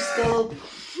 Looking in her scope.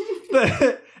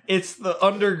 it's the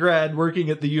undergrad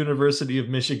working at the University of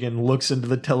Michigan looks into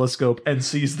the telescope and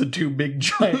sees the two big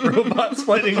giant robots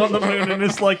fighting on the moon and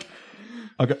is like,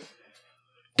 okay.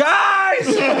 Guys!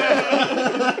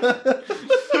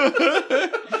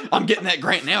 I'm getting that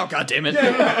grant now, goddammit.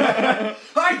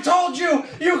 I told you!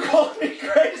 You called me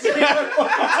crazy!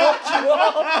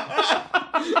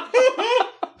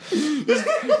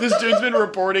 This dude's been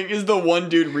reporting, is the one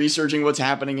dude researching what's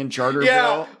happening in Charterville.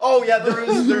 Yeah. Oh yeah.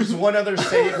 There's one other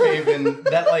safe haven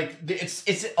that like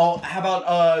it's. Oh, how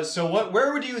about so what?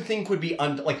 Where would you think would be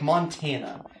like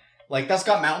Montana? Like that's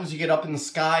got mountains. You get up in the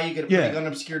sky. You get a pretty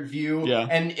unobscured view. Yeah.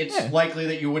 And it's likely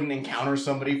that you wouldn't encounter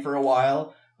somebody for a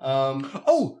while.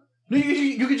 Oh,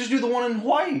 you could just do the one in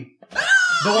Hawaii.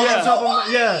 The one on top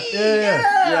of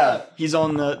Yeah. He's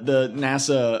on the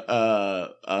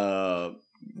NASA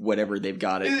whatever they've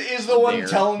got it. Is the one there.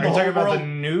 telling Are the you whole talking about world? the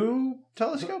new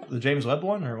telescope? The James Webb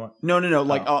one or what? No.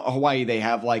 Like Hawaii, they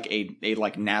have like a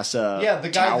like NASA. Yeah, the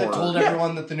guy tower. that told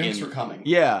everyone that the nukes were coming.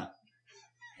 Yeah.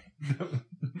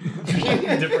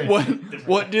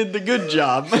 What did the good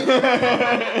job?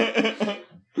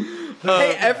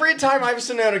 Hey, every time I've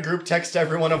sent out a group text to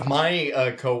every one of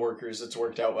my coworkers, it's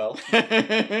worked out well.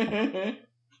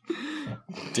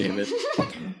 Damn it.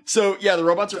 So yeah, the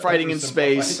robots are fighting in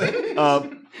space.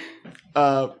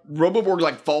 Roboborg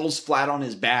like falls flat on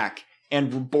his back,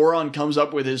 and Boron comes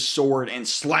up with his sword and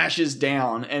slashes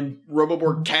down, and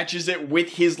Roboborg catches it with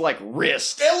his like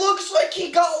wrist. It looks like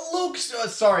he got Luke's.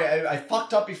 Sorry, I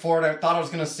fucked up before, and I thought I was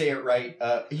gonna say it right.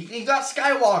 He got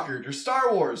Skywalkered or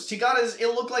Star Wars. He got his. It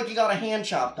looked like he got a hand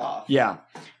chopped off. Yeah,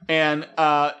 and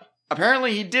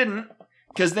apparently he didn't,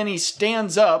 because then he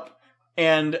stands up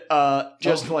and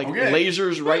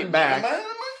lasers right back.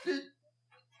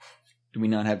 Do we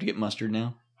not have to get mustard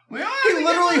now? He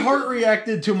literally heart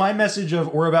reacted to my message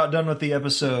of "We're about done with the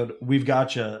episode. We've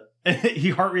gotcha." He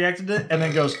heart reacted to it and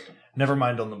then goes, "Never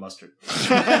mind on the mustard."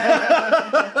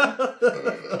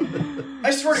 I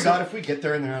swear to God, if we get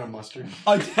there and they're out of mustard,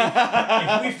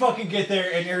 if we fucking get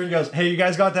there and Aaron goes, "Hey, you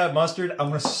guys got that mustard?" I'm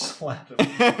gonna slap him.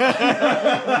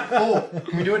 oh,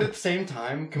 can we do it at the same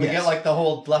time? Can we get like the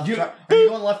whole left? Are you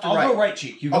going left or right? I'll go right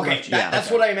cheek. You go okay, left cheek.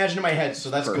 That's what I imagined in my head, so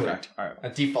that's perfect. Good. All right,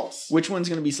 that defaults. Which one's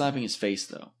going to be slapping his face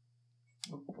though?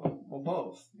 Well,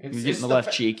 both. You're getting the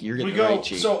left cheek. You're getting the right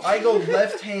cheek. So I go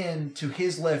left hand to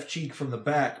his left cheek from the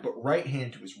back, but right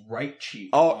hand to his right cheek.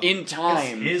 Oh, in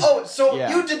time. You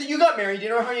got married. You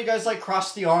know how you guys like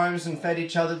crossed the arms and fed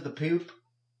each other the poop,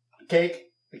 the cake.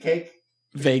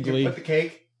 Vaguely. You put the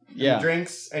cake. Yeah. And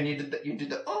drinks, and you did the. You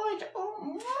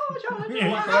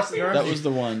crossed the arms. That was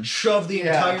the one. Shove the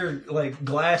entire like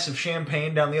glass of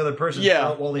champagne down the other person's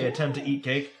throat while they attempt to eat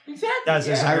cake. Exactly. That's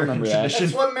his American tradition.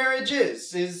 That's what marriage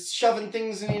is shoving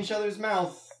things in each other's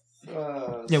mouth.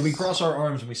 We cross our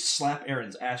arms and we slap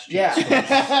Aaron's ass cheeks.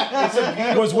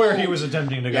 Yeah. Was where he was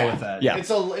attempting to go with that. Yeah. It's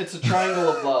a triangle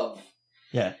of love.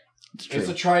 Yeah. It's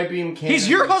a tri-beam cannon. He's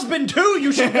your husband too!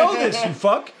 You should know this, you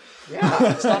fuck!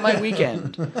 Yeah. It's not my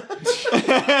weekend.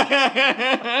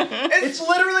 It's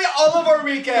literally all of our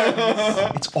weekends.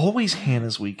 It's always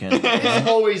Hannah's weekend. It's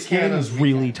always Hannah's weekend.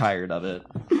 Really tired of it.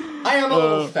 I am a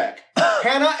little feck.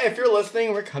 Hannah, if you're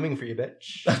listening, we're coming for you,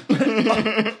 bitch.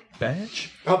 Bitch?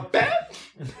 A bet?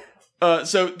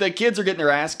 So the kids are getting their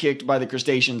ass kicked by the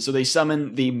crustaceans, so they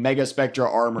summon the Mega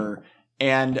Spectra armor.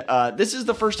 And this is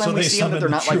the first time we see them that they're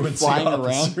not like flying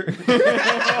around.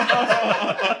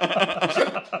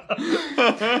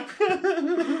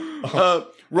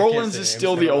 Roland's is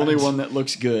still the only one that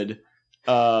looks good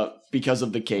because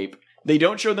of the cape. They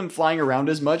don't show them flying around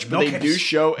as much, but they do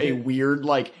show a weird,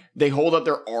 like, they hold up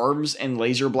their arms and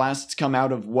laser blasts come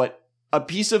out of what a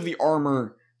piece of the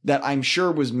armor that I'm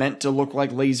sure was meant to look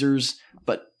like lasers,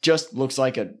 but just looks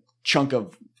like a chunk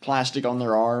of plastic on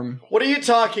their arm. What are you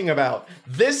talking about?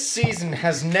 This season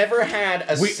has never had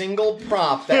a single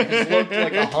prop that has looked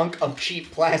like a hunk of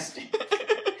cheap plastic.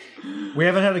 We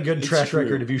haven't had a good track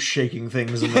record of you shaking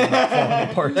things and then not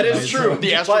falling apart. That is true.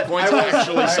 The astral points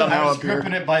actually somehow appeared. I was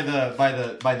gripping it by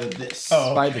the this.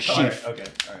 Oh, by the sheath. Okay,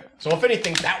 all right. So if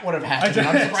anything, that would have happened.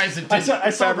 I'm surprised it didn't. I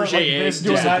saw Vince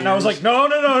doing that, and I was like, no.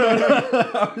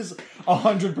 I was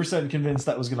 100% convinced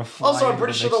that was going to fly. Also, I'm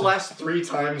pretty sure the last 3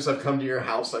 times I've come to your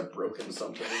house, I've broken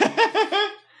something.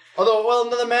 Although, well,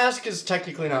 the mask is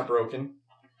technically not broken.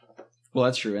 Well,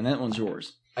 that's true, and that one's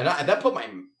yours. And that put my...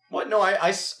 What? No,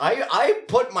 I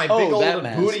put my big old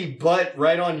booty butt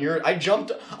right on your... I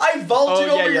vaulted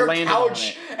over your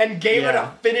couch and gave it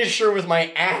a finisher with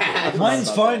my ass.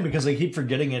 Mine's fine because I keep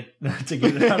forgetting it to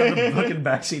get it out of the fucking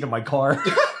backseat of my car.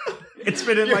 It's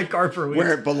been in my car for weeks.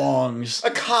 Where it belongs.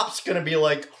 A cop's gonna be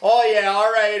like, oh yeah, all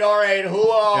right.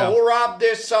 Who robbed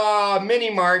this mini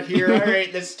mart here? All right,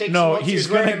 let's take some... He's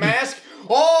wearing a mask?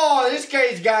 Oh, this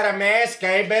guy's got a mask.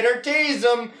 I better tease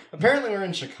him. Apparently, we're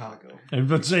in Chicago. I was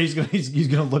about to say he's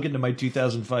gonna look into my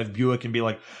 2005 Buick and be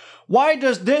like, why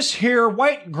does this here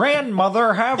white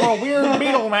grandmother have a weird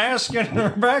beetle mask in her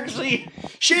backseat?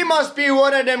 She must be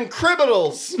one of them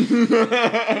criminals.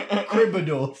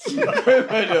 Criminals.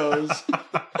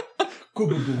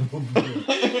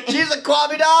 She's a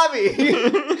Kwame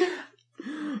Davi.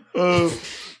 Oh,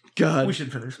 God. We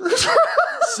should finish.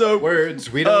 So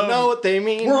words we don't know what they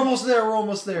mean. We're almost there.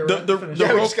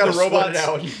 The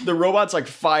robots like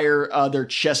fire their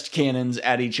chest cannons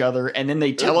at each other, and then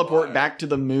they teleport back to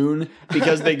the moon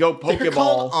because they go They're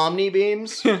called Pokeball. Omni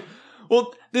beams.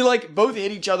 Well, they like both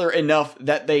hit each other enough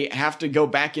that they have to go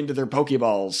back into their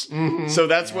Pokeballs. Mm-hmm. So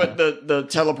that's what the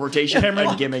teleportation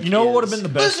gimmick. You know what would have is.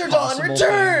 been the best Lizardon, possible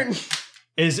return! thing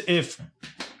is if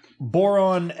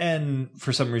Boron and,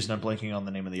 for some reason I'm blanking on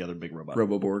the name of the other big robot.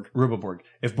 Roboborg.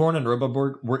 If Boron and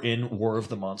Roboborg were in War of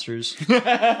the Monsters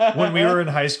when we were in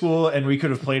high school and we could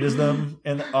have played as them,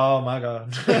 and oh my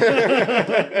god.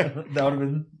 That would have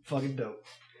been fucking dope.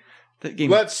 That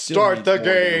game Let's still start needs the more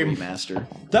than a game. Remaster.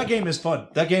 That game is fun.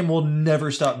 That game will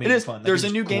never stop being It is. fun. That There's a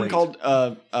game's new game great. called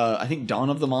I think Dawn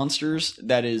of the Monsters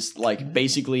that is like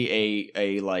basically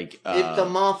a like It's the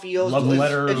mafioso. Love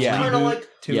letter It's Yeah. kind of like,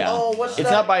 to yeah. oh, what's It's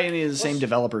that? not by any of the same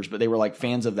developers, but they were like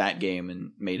fans of that game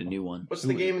and made a new one. What's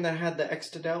the game that had the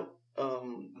X'd out?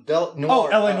 Noir.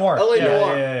 LA Noir. LA Yeah,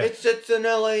 Noir. yeah. It's an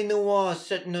LA Noir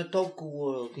set in a Toku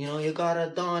world. You know, you got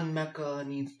a Don Mecha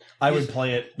and he's I would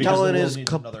play it because the telling world his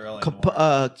needs another LA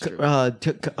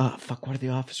Noir. fuck, what are the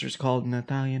officers called in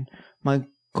Italian? My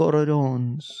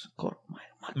Corodons.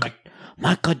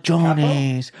 My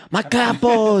cajones. My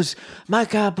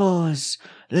capos.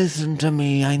 Listen to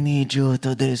me. I need you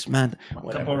to dismantle.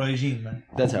 Capo Regime, man.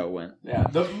 That's how it went. Yeah.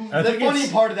 The think funny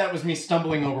it's- part of that was me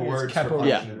stumbling over It's words. Capo For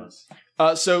Yeah.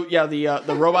 Regime. So yeah,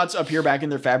 the robots appear back in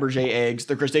their Fabergé eggs.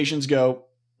 The crustaceans go,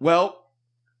 well,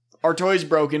 our toy's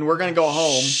broken. We're gonna go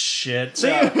home. Shit. See?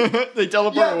 They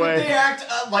teleport Yeah, but away. they act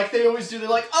like they always do. They're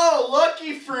like, "Oh,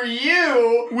 lucky for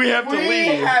you, We have to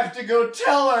leave." have to go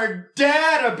tell our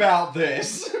dad about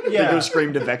this." They go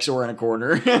scream to Vexor in a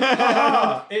corner.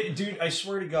 Dude, I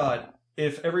swear to God,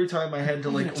 if every time I had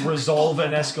to like resolve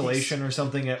an escalation or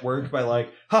something at work by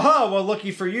like, haha, well,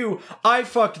 lucky for you, I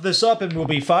fucked this up and will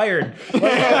be fired.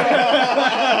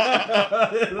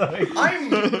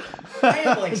 I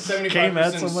am like 75% Came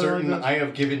at someone certain like that. I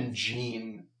have given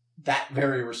Gene that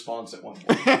very response at one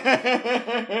point.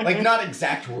 Like not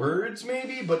exact words,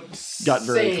 maybe, but Got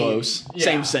very same- close. Yeah.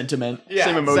 Same sentiment. Yeah,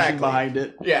 same emotion exactly. behind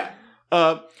it. Yeah.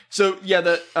 So yeah,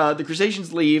 the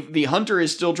crustaceans leave. The hunter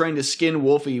is still trying to skin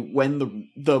Wolfie when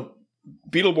the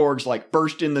Beetleborgs like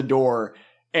burst in the door,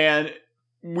 and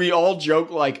we all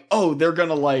joke like, "Oh, they're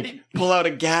gonna like pull out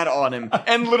a gat on him,"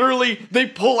 and literally they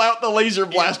pull out the laser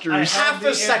blasters. Half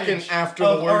a second after the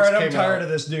All words right, I'm came tired out. of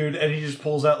this dude, and he just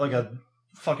pulls out like a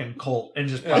fucking Colt and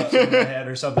just pops him in the head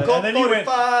or something. Colt and then he went,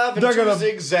 45 and they're two gonna-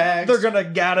 zigzags. they're gonna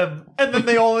get him, and then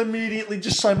they all immediately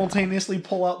just simultaneously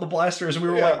pull out the blasters, and we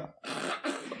were like,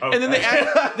 And then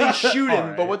they shoot him,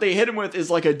 Alright. but what they hit him with is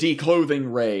like a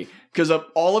declothing ray because of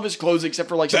all of his clothes except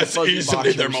for like some fuzzy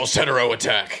boxers. hetero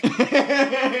attack.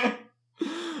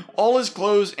 All his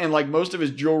clothes and like most of his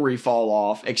jewelry fall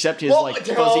off except his like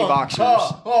fuzzy boxers.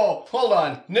 Hold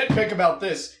on. Nitpick about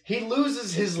this. He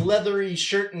loses his leathery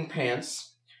shirt and pants.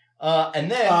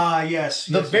 And then yes.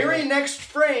 the very next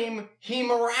frame, he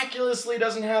miraculously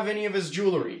doesn't have any of his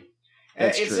jewelry.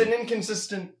 That's It's true. an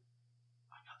inconsistent.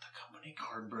 company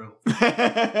card, bro.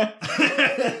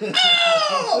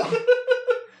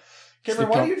 Cameron,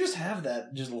 the why com- do you just have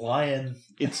that just lying?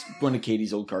 It's one of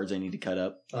Katie's old cards I need to cut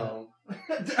up. Oh.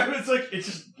 It's like it's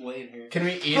just laying here. Can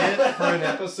we eat it for an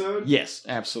episode? Yes,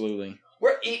 absolutely.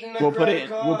 We're eating a We'll put credit it-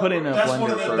 card. we'll put it in a That's blender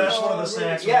one of the first. that's one of the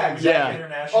snacks. Yeah, from exactly.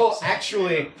 International Oh, Snack.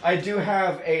 actually, I do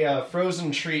have a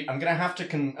frozen treat. I'm gonna have to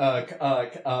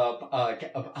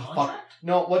fuck.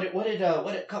 No, what did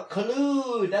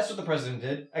collude? That's what the president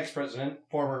did. Ex-president,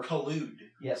 former. collude.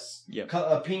 Yes. Yep.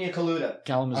 Pina colluda.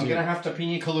 Kalamazoo. I'm gonna have to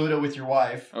pina colluda with your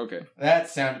wife. Okay. That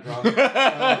sounded wrong.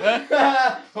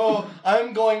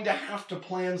 I'm going to have to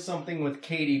plan something with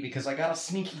Katie because I got a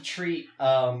sneaky treat.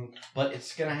 But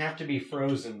it's gonna have to be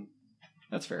frozen.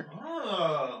 That's fair.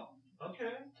 Oh,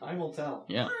 okay. I will tell.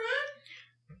 Yeah.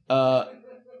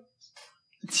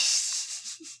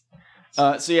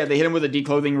 So yeah, they hit him with a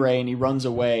declothing ray and he runs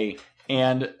away.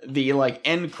 And the like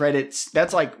end credits,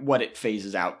 that's like what it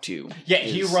phases out to. Yeah,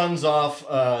 he is runs off.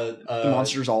 The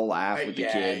monsters all laugh with the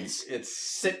yeah, kids. It's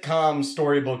sitcom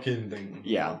storybook ending.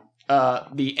 Yeah.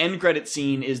 The end credit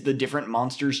scene is the different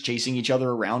monsters chasing each other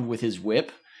around with his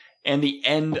whip. And the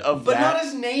end of But that. not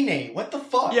as Nene. What the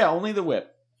fuck? Yeah, only the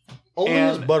whip. Only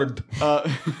and- his bird.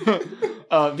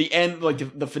 The end,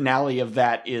 like the finale of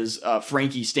that is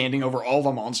Frankie standing over all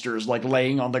the monsters, like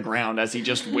laying on the ground as he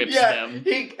just whips them.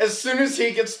 As soon as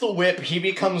he gets the whip, he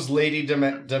becomes Lady Dale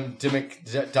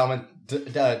Dimmadome.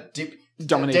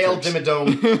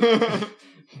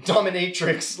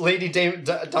 Dominatrix. Lady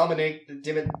Dominate...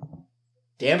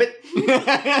 Damn it.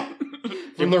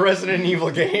 From the Resident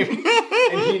Evil game.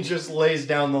 And he just lays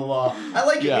down the law. I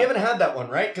like it. You haven't had that one,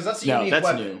 right? Because that's a unique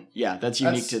weapon. New. Yeah, that's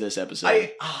unique to this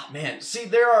episode. Man. See,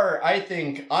 there are... I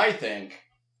think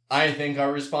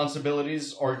our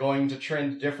responsibilities are going to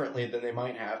trend differently than they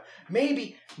might have.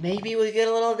 Maybe we get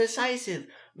a little decisive.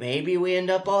 Maybe we end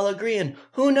up all agreeing.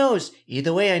 Who knows?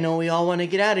 Either way, I know we all want to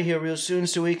get out of here real soon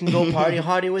so we can go party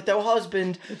hardy with our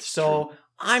husband. So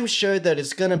I'm sure that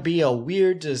it's going to be a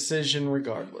weird decision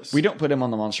regardless. We don't put him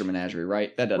on the Monster Menagerie,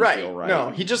 right? That doesn't feel right.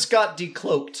 No, he just got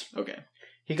decloaked. Okay.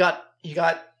 He got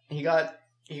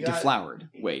deflowered.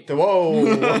 Wait.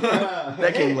 Whoa.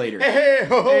 That came later. Hey,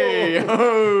 ho,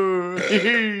 ho.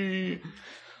 Hey,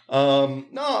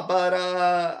 No, but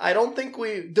I don't think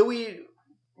we're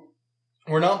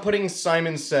not putting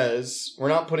Simon Says. We're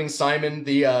not putting Simon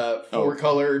the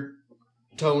four-color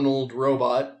tonal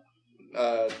robot.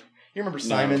 You remember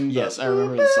Simon? No. Yes, I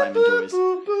remember the Simon toys.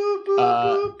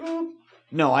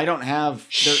 No, I don't have...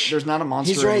 there's not a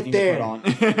monster He's or right anything there. to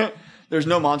put on. There's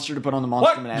no monster to put on the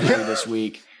Monster Menagerie this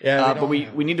week. Yeah, but we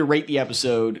need to rate the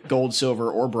episode gold,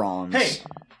 silver, or bronze. Hey,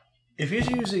 if he's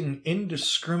using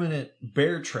indiscriminate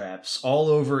bear traps all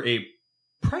over a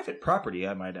private property,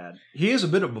 I might add, he is a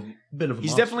bit of a monster.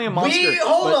 He's definitely a monster.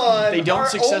 Hold on. They don't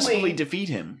successfully defeat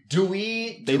him.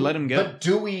 They let him go. But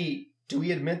do we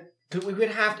admit... We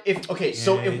would have to... if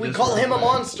we call him a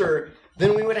monster,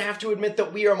 then we would have to admit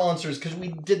that we are monsters because we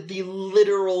did the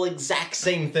literal exact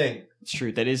same thing. It's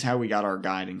true. That is how we got our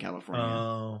guide in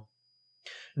California.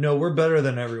 No, we're better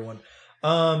than everyone.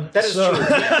 That is true.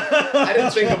 Yeah. I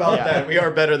didn't think about that. We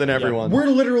are better than everyone. We're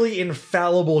literally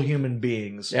infallible human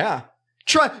beings. Yeah.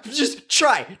 Just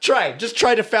try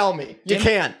to foul me. You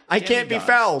can't. I can't be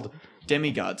fouled.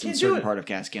 Demigods in certain part of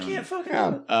Cass County. Can't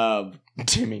fucking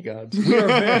Demigods.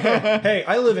 Hey,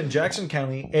 I live in Jackson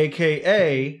County,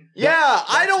 a.k.a.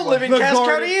 I don't live in Cass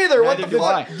County either. What the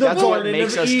fuck? That's what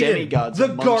makes us demigods. The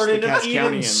Garden of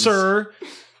Eden, sir.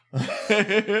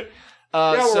 We're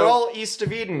all east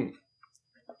of Eden.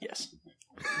 Yes.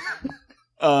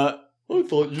 I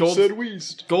thought you said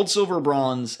west. Gold, silver,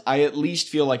 bronze. I at least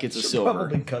feel like it's a silver.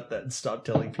 Probably cut that and stop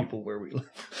telling people where we live.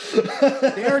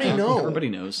 They already know. Everybody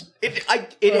knows. It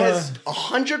has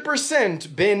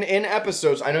 100% been in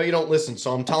episodes. I know you don't listen,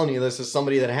 so I'm telling you this as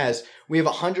somebody that has. We have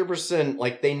 100%,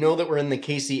 like, they know that we're in the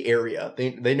KC area.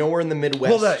 They know we're in the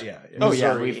Midwest. Well, Oh,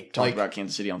 yeah, we've talked about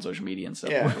Kansas City on social media and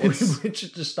stuff. Yeah, we should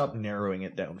just stop narrowing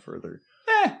it down further.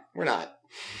 We're not.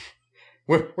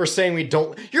 We're saying we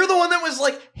don't. You're the one that was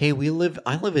like, "Hey, I live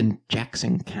in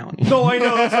Jackson County." No, I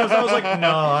know. I was like,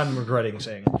 no, I'm regretting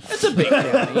saying it. It's a big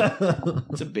county.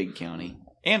 It's a big county,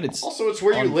 and it's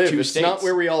where you live. It's states. not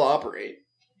where we all operate.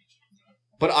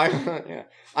 But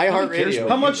iHeartRadio.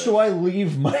 How much do I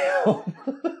leave my home?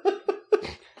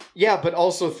 Yeah, but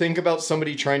also think about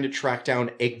somebody trying to track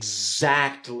down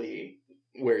exactly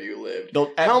where you lived.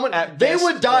 They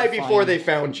would die before they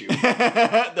found you.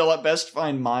 They'll at best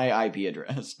find my IP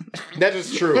address. That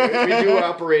is true. We do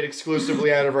operate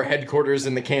exclusively out of our headquarters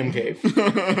in the Cam Cave.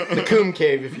 The Coom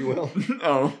Cave, if you will.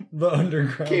 Oh. The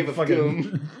underground cave of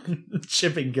Coom.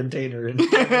 Shipping container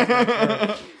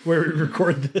where we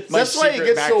record this. That's why it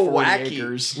gets so wacky.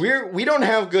 Acres. We don't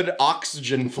have good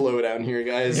oxygen flow down here,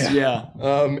 guys. Yeah.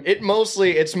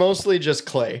 It's mostly just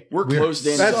clay. We're closed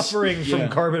in. Suffering from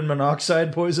carbon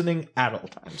monoxide poisoning at all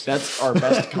times. That's our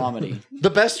best comedy. The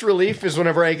best relief is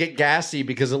whenever I get gassy,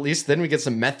 because at least then we get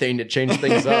some methane to change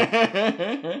things up.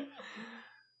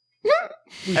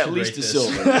 At least a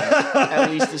silver.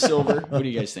 At least a silver. What do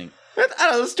you guys think? I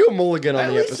don't know, let's do a mulligan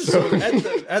on the episode.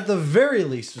 At the very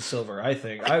least a silver, I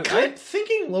think. I'm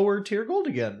thinking lower tier gold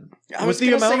again. With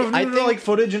the amount of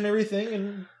footage and everything.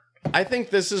 And I think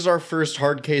this is our first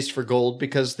hard case for gold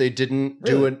because they didn't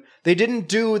do it. They didn't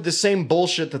do the same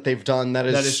bullshit that they've done that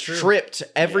has stripped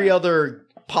every other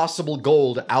possible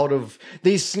gold out of.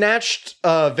 They snatched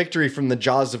victory from the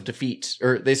jaws of defeat,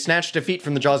 or they snatched defeat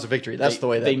from the jaws of victory. That's the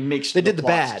way they mixed. They did the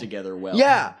plots bad together well.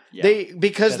 Yeah, they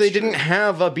didn't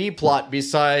have a B plot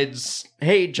besides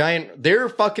they're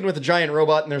fucking with a giant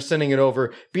robot and they're sending it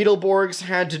over. Beetleborgs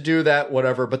had to do that,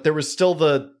 whatever, but there was still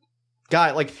the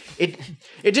guy. Like it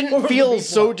didn't feel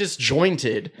so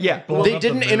disjointed. Yeah. They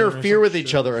didn't interfere with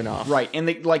each other enough. Right, and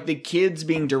the kids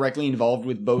being directly involved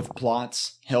with both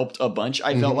plots helped a bunch.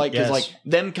 I felt like because like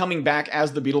them coming back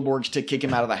as the Beetleborgs to kick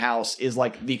him out of the house is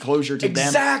like the closure to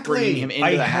them bringing him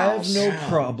into the house. I have no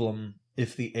problem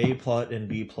if the A plot and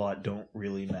B plot don't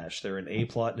really match. They're an A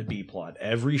plot and a B plot.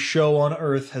 Every show on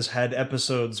Earth has had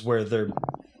episodes where their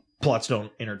plots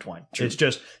don't intertwine. True. It's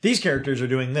just these characters are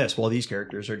doing this while these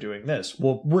characters are doing this.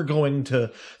 Well, we're going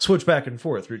to switch back and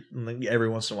forth every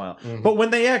once in a while. Mm-hmm. But when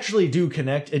they actually do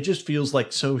connect, it just feels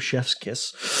like so chef's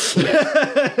kiss.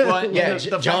 Well, yeah,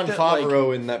 Jon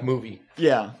Favreau in that movie.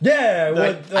 Yeah.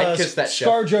 I kissed that chef.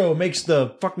 ScarJo makes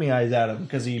the fuck me eyes at him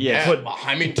because he put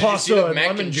pasta and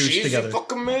lemon juice together.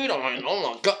 Fucking made? Oh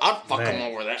my god, I'd fuck him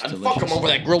over that. I'd fuck him over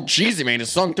that grilled cheese he made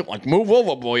his son to. Like, move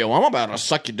over, boyo. I'm about to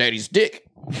suck your daddy's dick.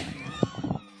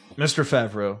 Mr.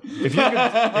 Favreau,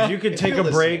 if you could take a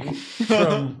break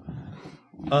from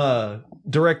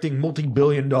directing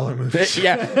multi-billion-dollar movies.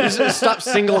 Just stop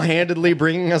single-handedly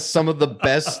bringing us some of the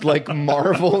best like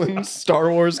Marvel and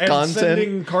Star Wars and content.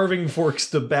 Sending carving forks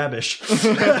to Babish.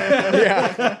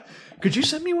 Could you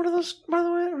send me one of those, by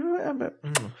the way?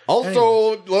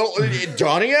 Also,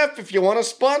 Johnny F, if you want a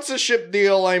sponsorship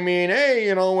deal, I mean, hey,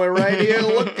 you know, we're right here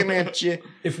looking at you.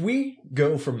 If we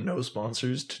go from no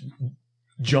sponsors to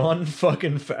Jon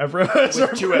fucking Favreau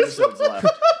with 2 episodes left.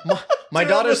 My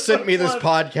daughter sent me this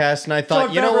podcast, and I thought,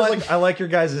 Jon you know Favreau's what? Like, I like your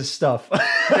guys' stuff.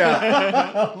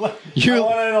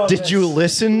 Did you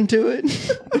listen to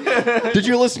it? Did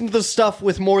you listen to the stuff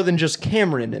with more than just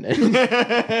Cameron in it?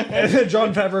 And then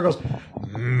Jon Favreau goes,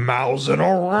 mousing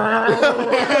around.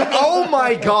 Oh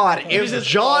my god, it's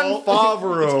Jon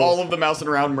Favreau. It's all of the mousing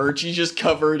around merch. He's just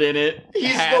covered in it.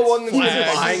 He's the one that's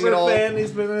been buying it all.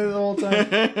 He's been in it the whole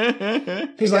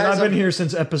time. He's like, I've been here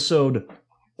since episode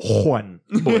 1,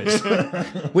 boys.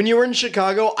 When you were in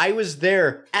Chicago, I was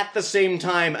there at the same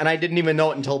time, and I didn't even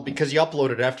know it until because you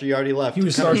uploaded after you already left. He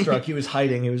was starstruck. He was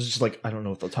hiding. He was just like, I don't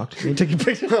know if they'll talk to me and take a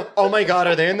picture. Oh my god,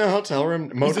 are they in the hotel room?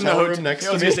 Room next to me? I was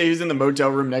going to say he's in the motel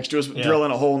room next to us,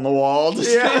 drilling a hole in the wall.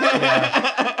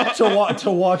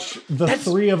 To watch the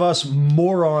 3 of us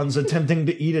morons attempting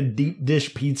to eat a deep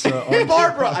dish pizza. Hey,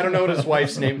 Barbara! I don't know what his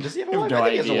wife's name. Does he have a wife? I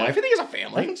think he has a wife. I think he has a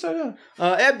family. I think so,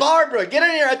 yeah. Hey, Barbara, get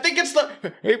in here. I think it's the...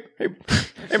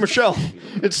 Hey, Michelle.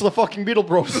 It's the fucking Beetle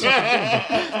Bros.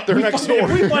 They're next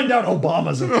door. If we find out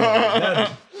Obama's in there,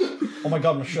 oh my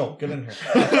god, Michelle, get in here.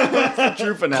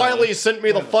 True finale. Kylie sent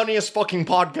me the funniest fucking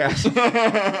podcast.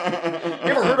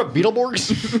 You ever heard of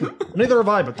Beetleborgs? Neither have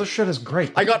I, but this shit is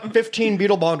great. I got 15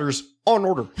 Beetle Bonders on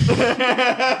order.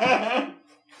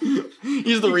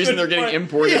 He's the reason they're getting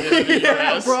imported into the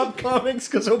US. Rob Comics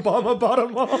because Obama bought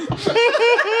them all.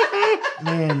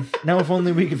 Man, now if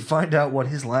only we could find out what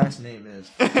his last name is.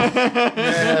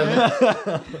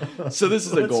 So this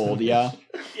is a gold, yeah?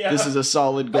 This is a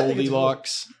solid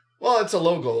Goldilocks. Well, it's a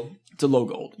low gold. It's a low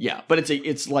gold, yeah, but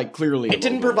it's like clearly. It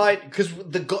didn't provide because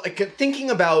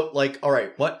thinking about like, all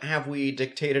right, what have we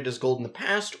dictated as gold in the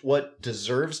past? What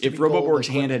deserves to if be Roboborg's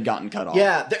gold? hand had gotten cut off?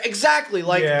 Yeah, exactly.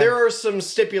 Like there are some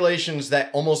stipulations that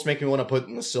almost make me want to put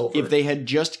in the silver. If they had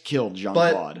just killed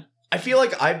Jean-Claude. I feel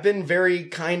like I've been very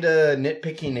kind of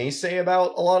nitpicky naysay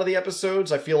about a lot of the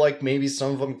episodes. I feel like maybe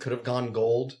some of them could have gone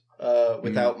gold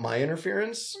without my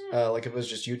interference. Like if it was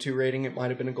just you 2 rating, it might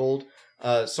have been a gold.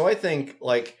 So I think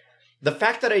like. The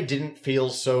fact that I didn't feel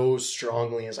so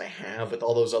strongly as I have with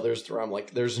all those others through, I'm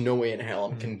like, there's no way in hell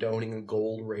I'm condoning a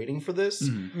gold rating for this.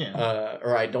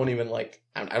 Or I don't even like,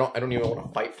 I don't even want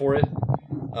to fight for it.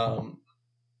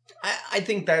 I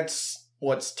think that's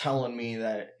what's telling me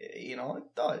that, you know, it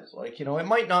does. Like, you know, it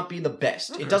might not be the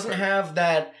best. It doesn't have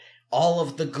that, all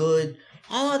of that good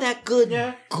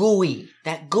gooey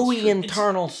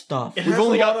internal stuff. We've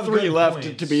only got 3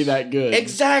 left to be that good.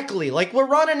 Exactly. Like we're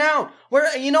running out. We're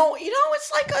you know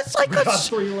it's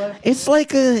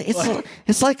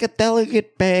like a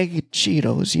delicate bag of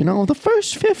Cheetos. You know, the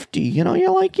first 50. You know,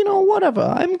 you're like, you know, whatever.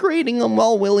 I'm grading them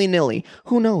all willy nilly.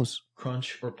 Who knows?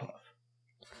 Crunch or puff?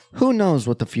 Who knows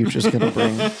what the future's gonna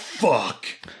bring? Fuck.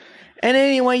 And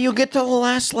anyway, you get to the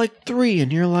last like 3,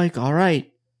 and you're like, all right.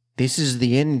 This is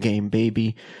the end game,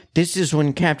 baby. This is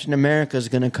when Captain America's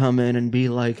gonna come in and be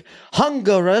like,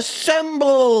 "Hunger,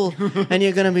 assemble!" And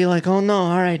you're gonna be like, "Oh no,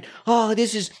 all right. Oh,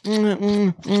 this is,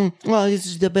 well, this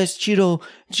is the best Cheeto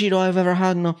I've ever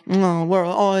had. No,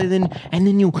 world. Oh, and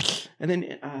then you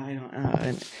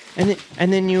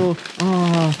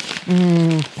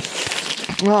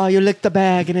lick the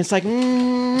bag, and it's like,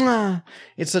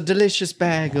 it's a delicious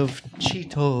bag of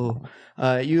Cheeto.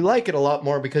 you like it a lot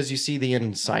more because you see the end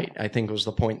in sight, I think was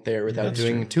the point there, without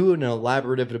doing too an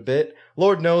elaborate of a bit.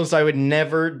 Lord knows I would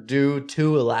never do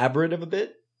too elaborate of a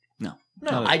bit.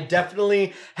 No, I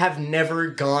definitely have never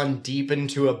gone deep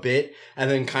into a bit and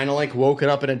then kind of like woken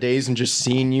up in a daze and just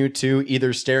seen you two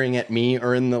either staring at me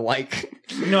or in the like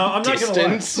No, I'm not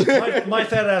distance. gonna lie. My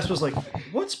fat ass was like,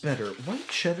 "What's better, white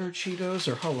cheddar Cheetos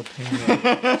or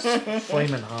jalapeno?"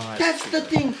 Flaming hot. That's the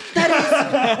thing.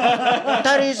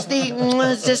 That is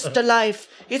just the life.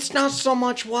 It's not so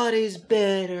much what is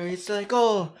better. It's like,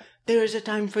 oh, there's a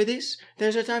time for this.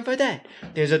 There's a time for that.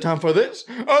 There's a time for this.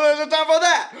 Oh, there's a time for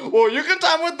that. Well, you can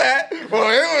time with that.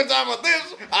 Well, you can time with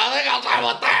this. I think I'll time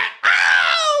with that.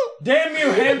 Ow! Damn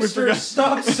you hamsters!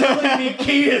 Stop selling me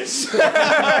Kias.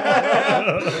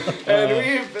 And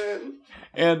we've been.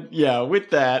 And yeah,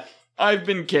 with that, I've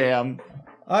been Cam.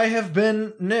 I have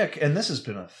been Nick, and this has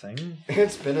been a thing.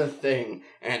 It's been a thing.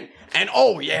 And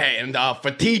oh yeah, and for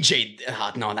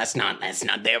TJ, no, that's not.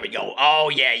 There we go. Oh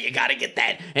yeah, you gotta get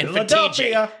that. And for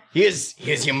TJ,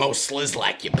 here's your most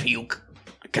Slizzlack, you puke,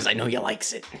 because I know you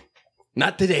likes it.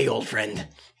 Not today, old friend.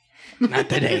 Not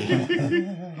today.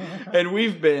 And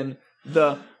we've been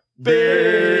the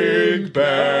Big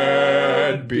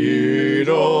Bad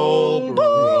Beetle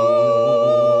Bros.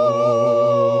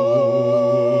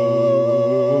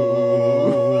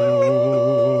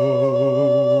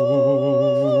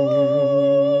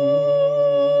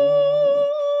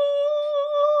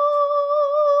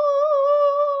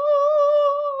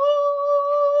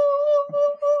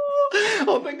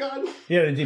 Oh my god. Yeah,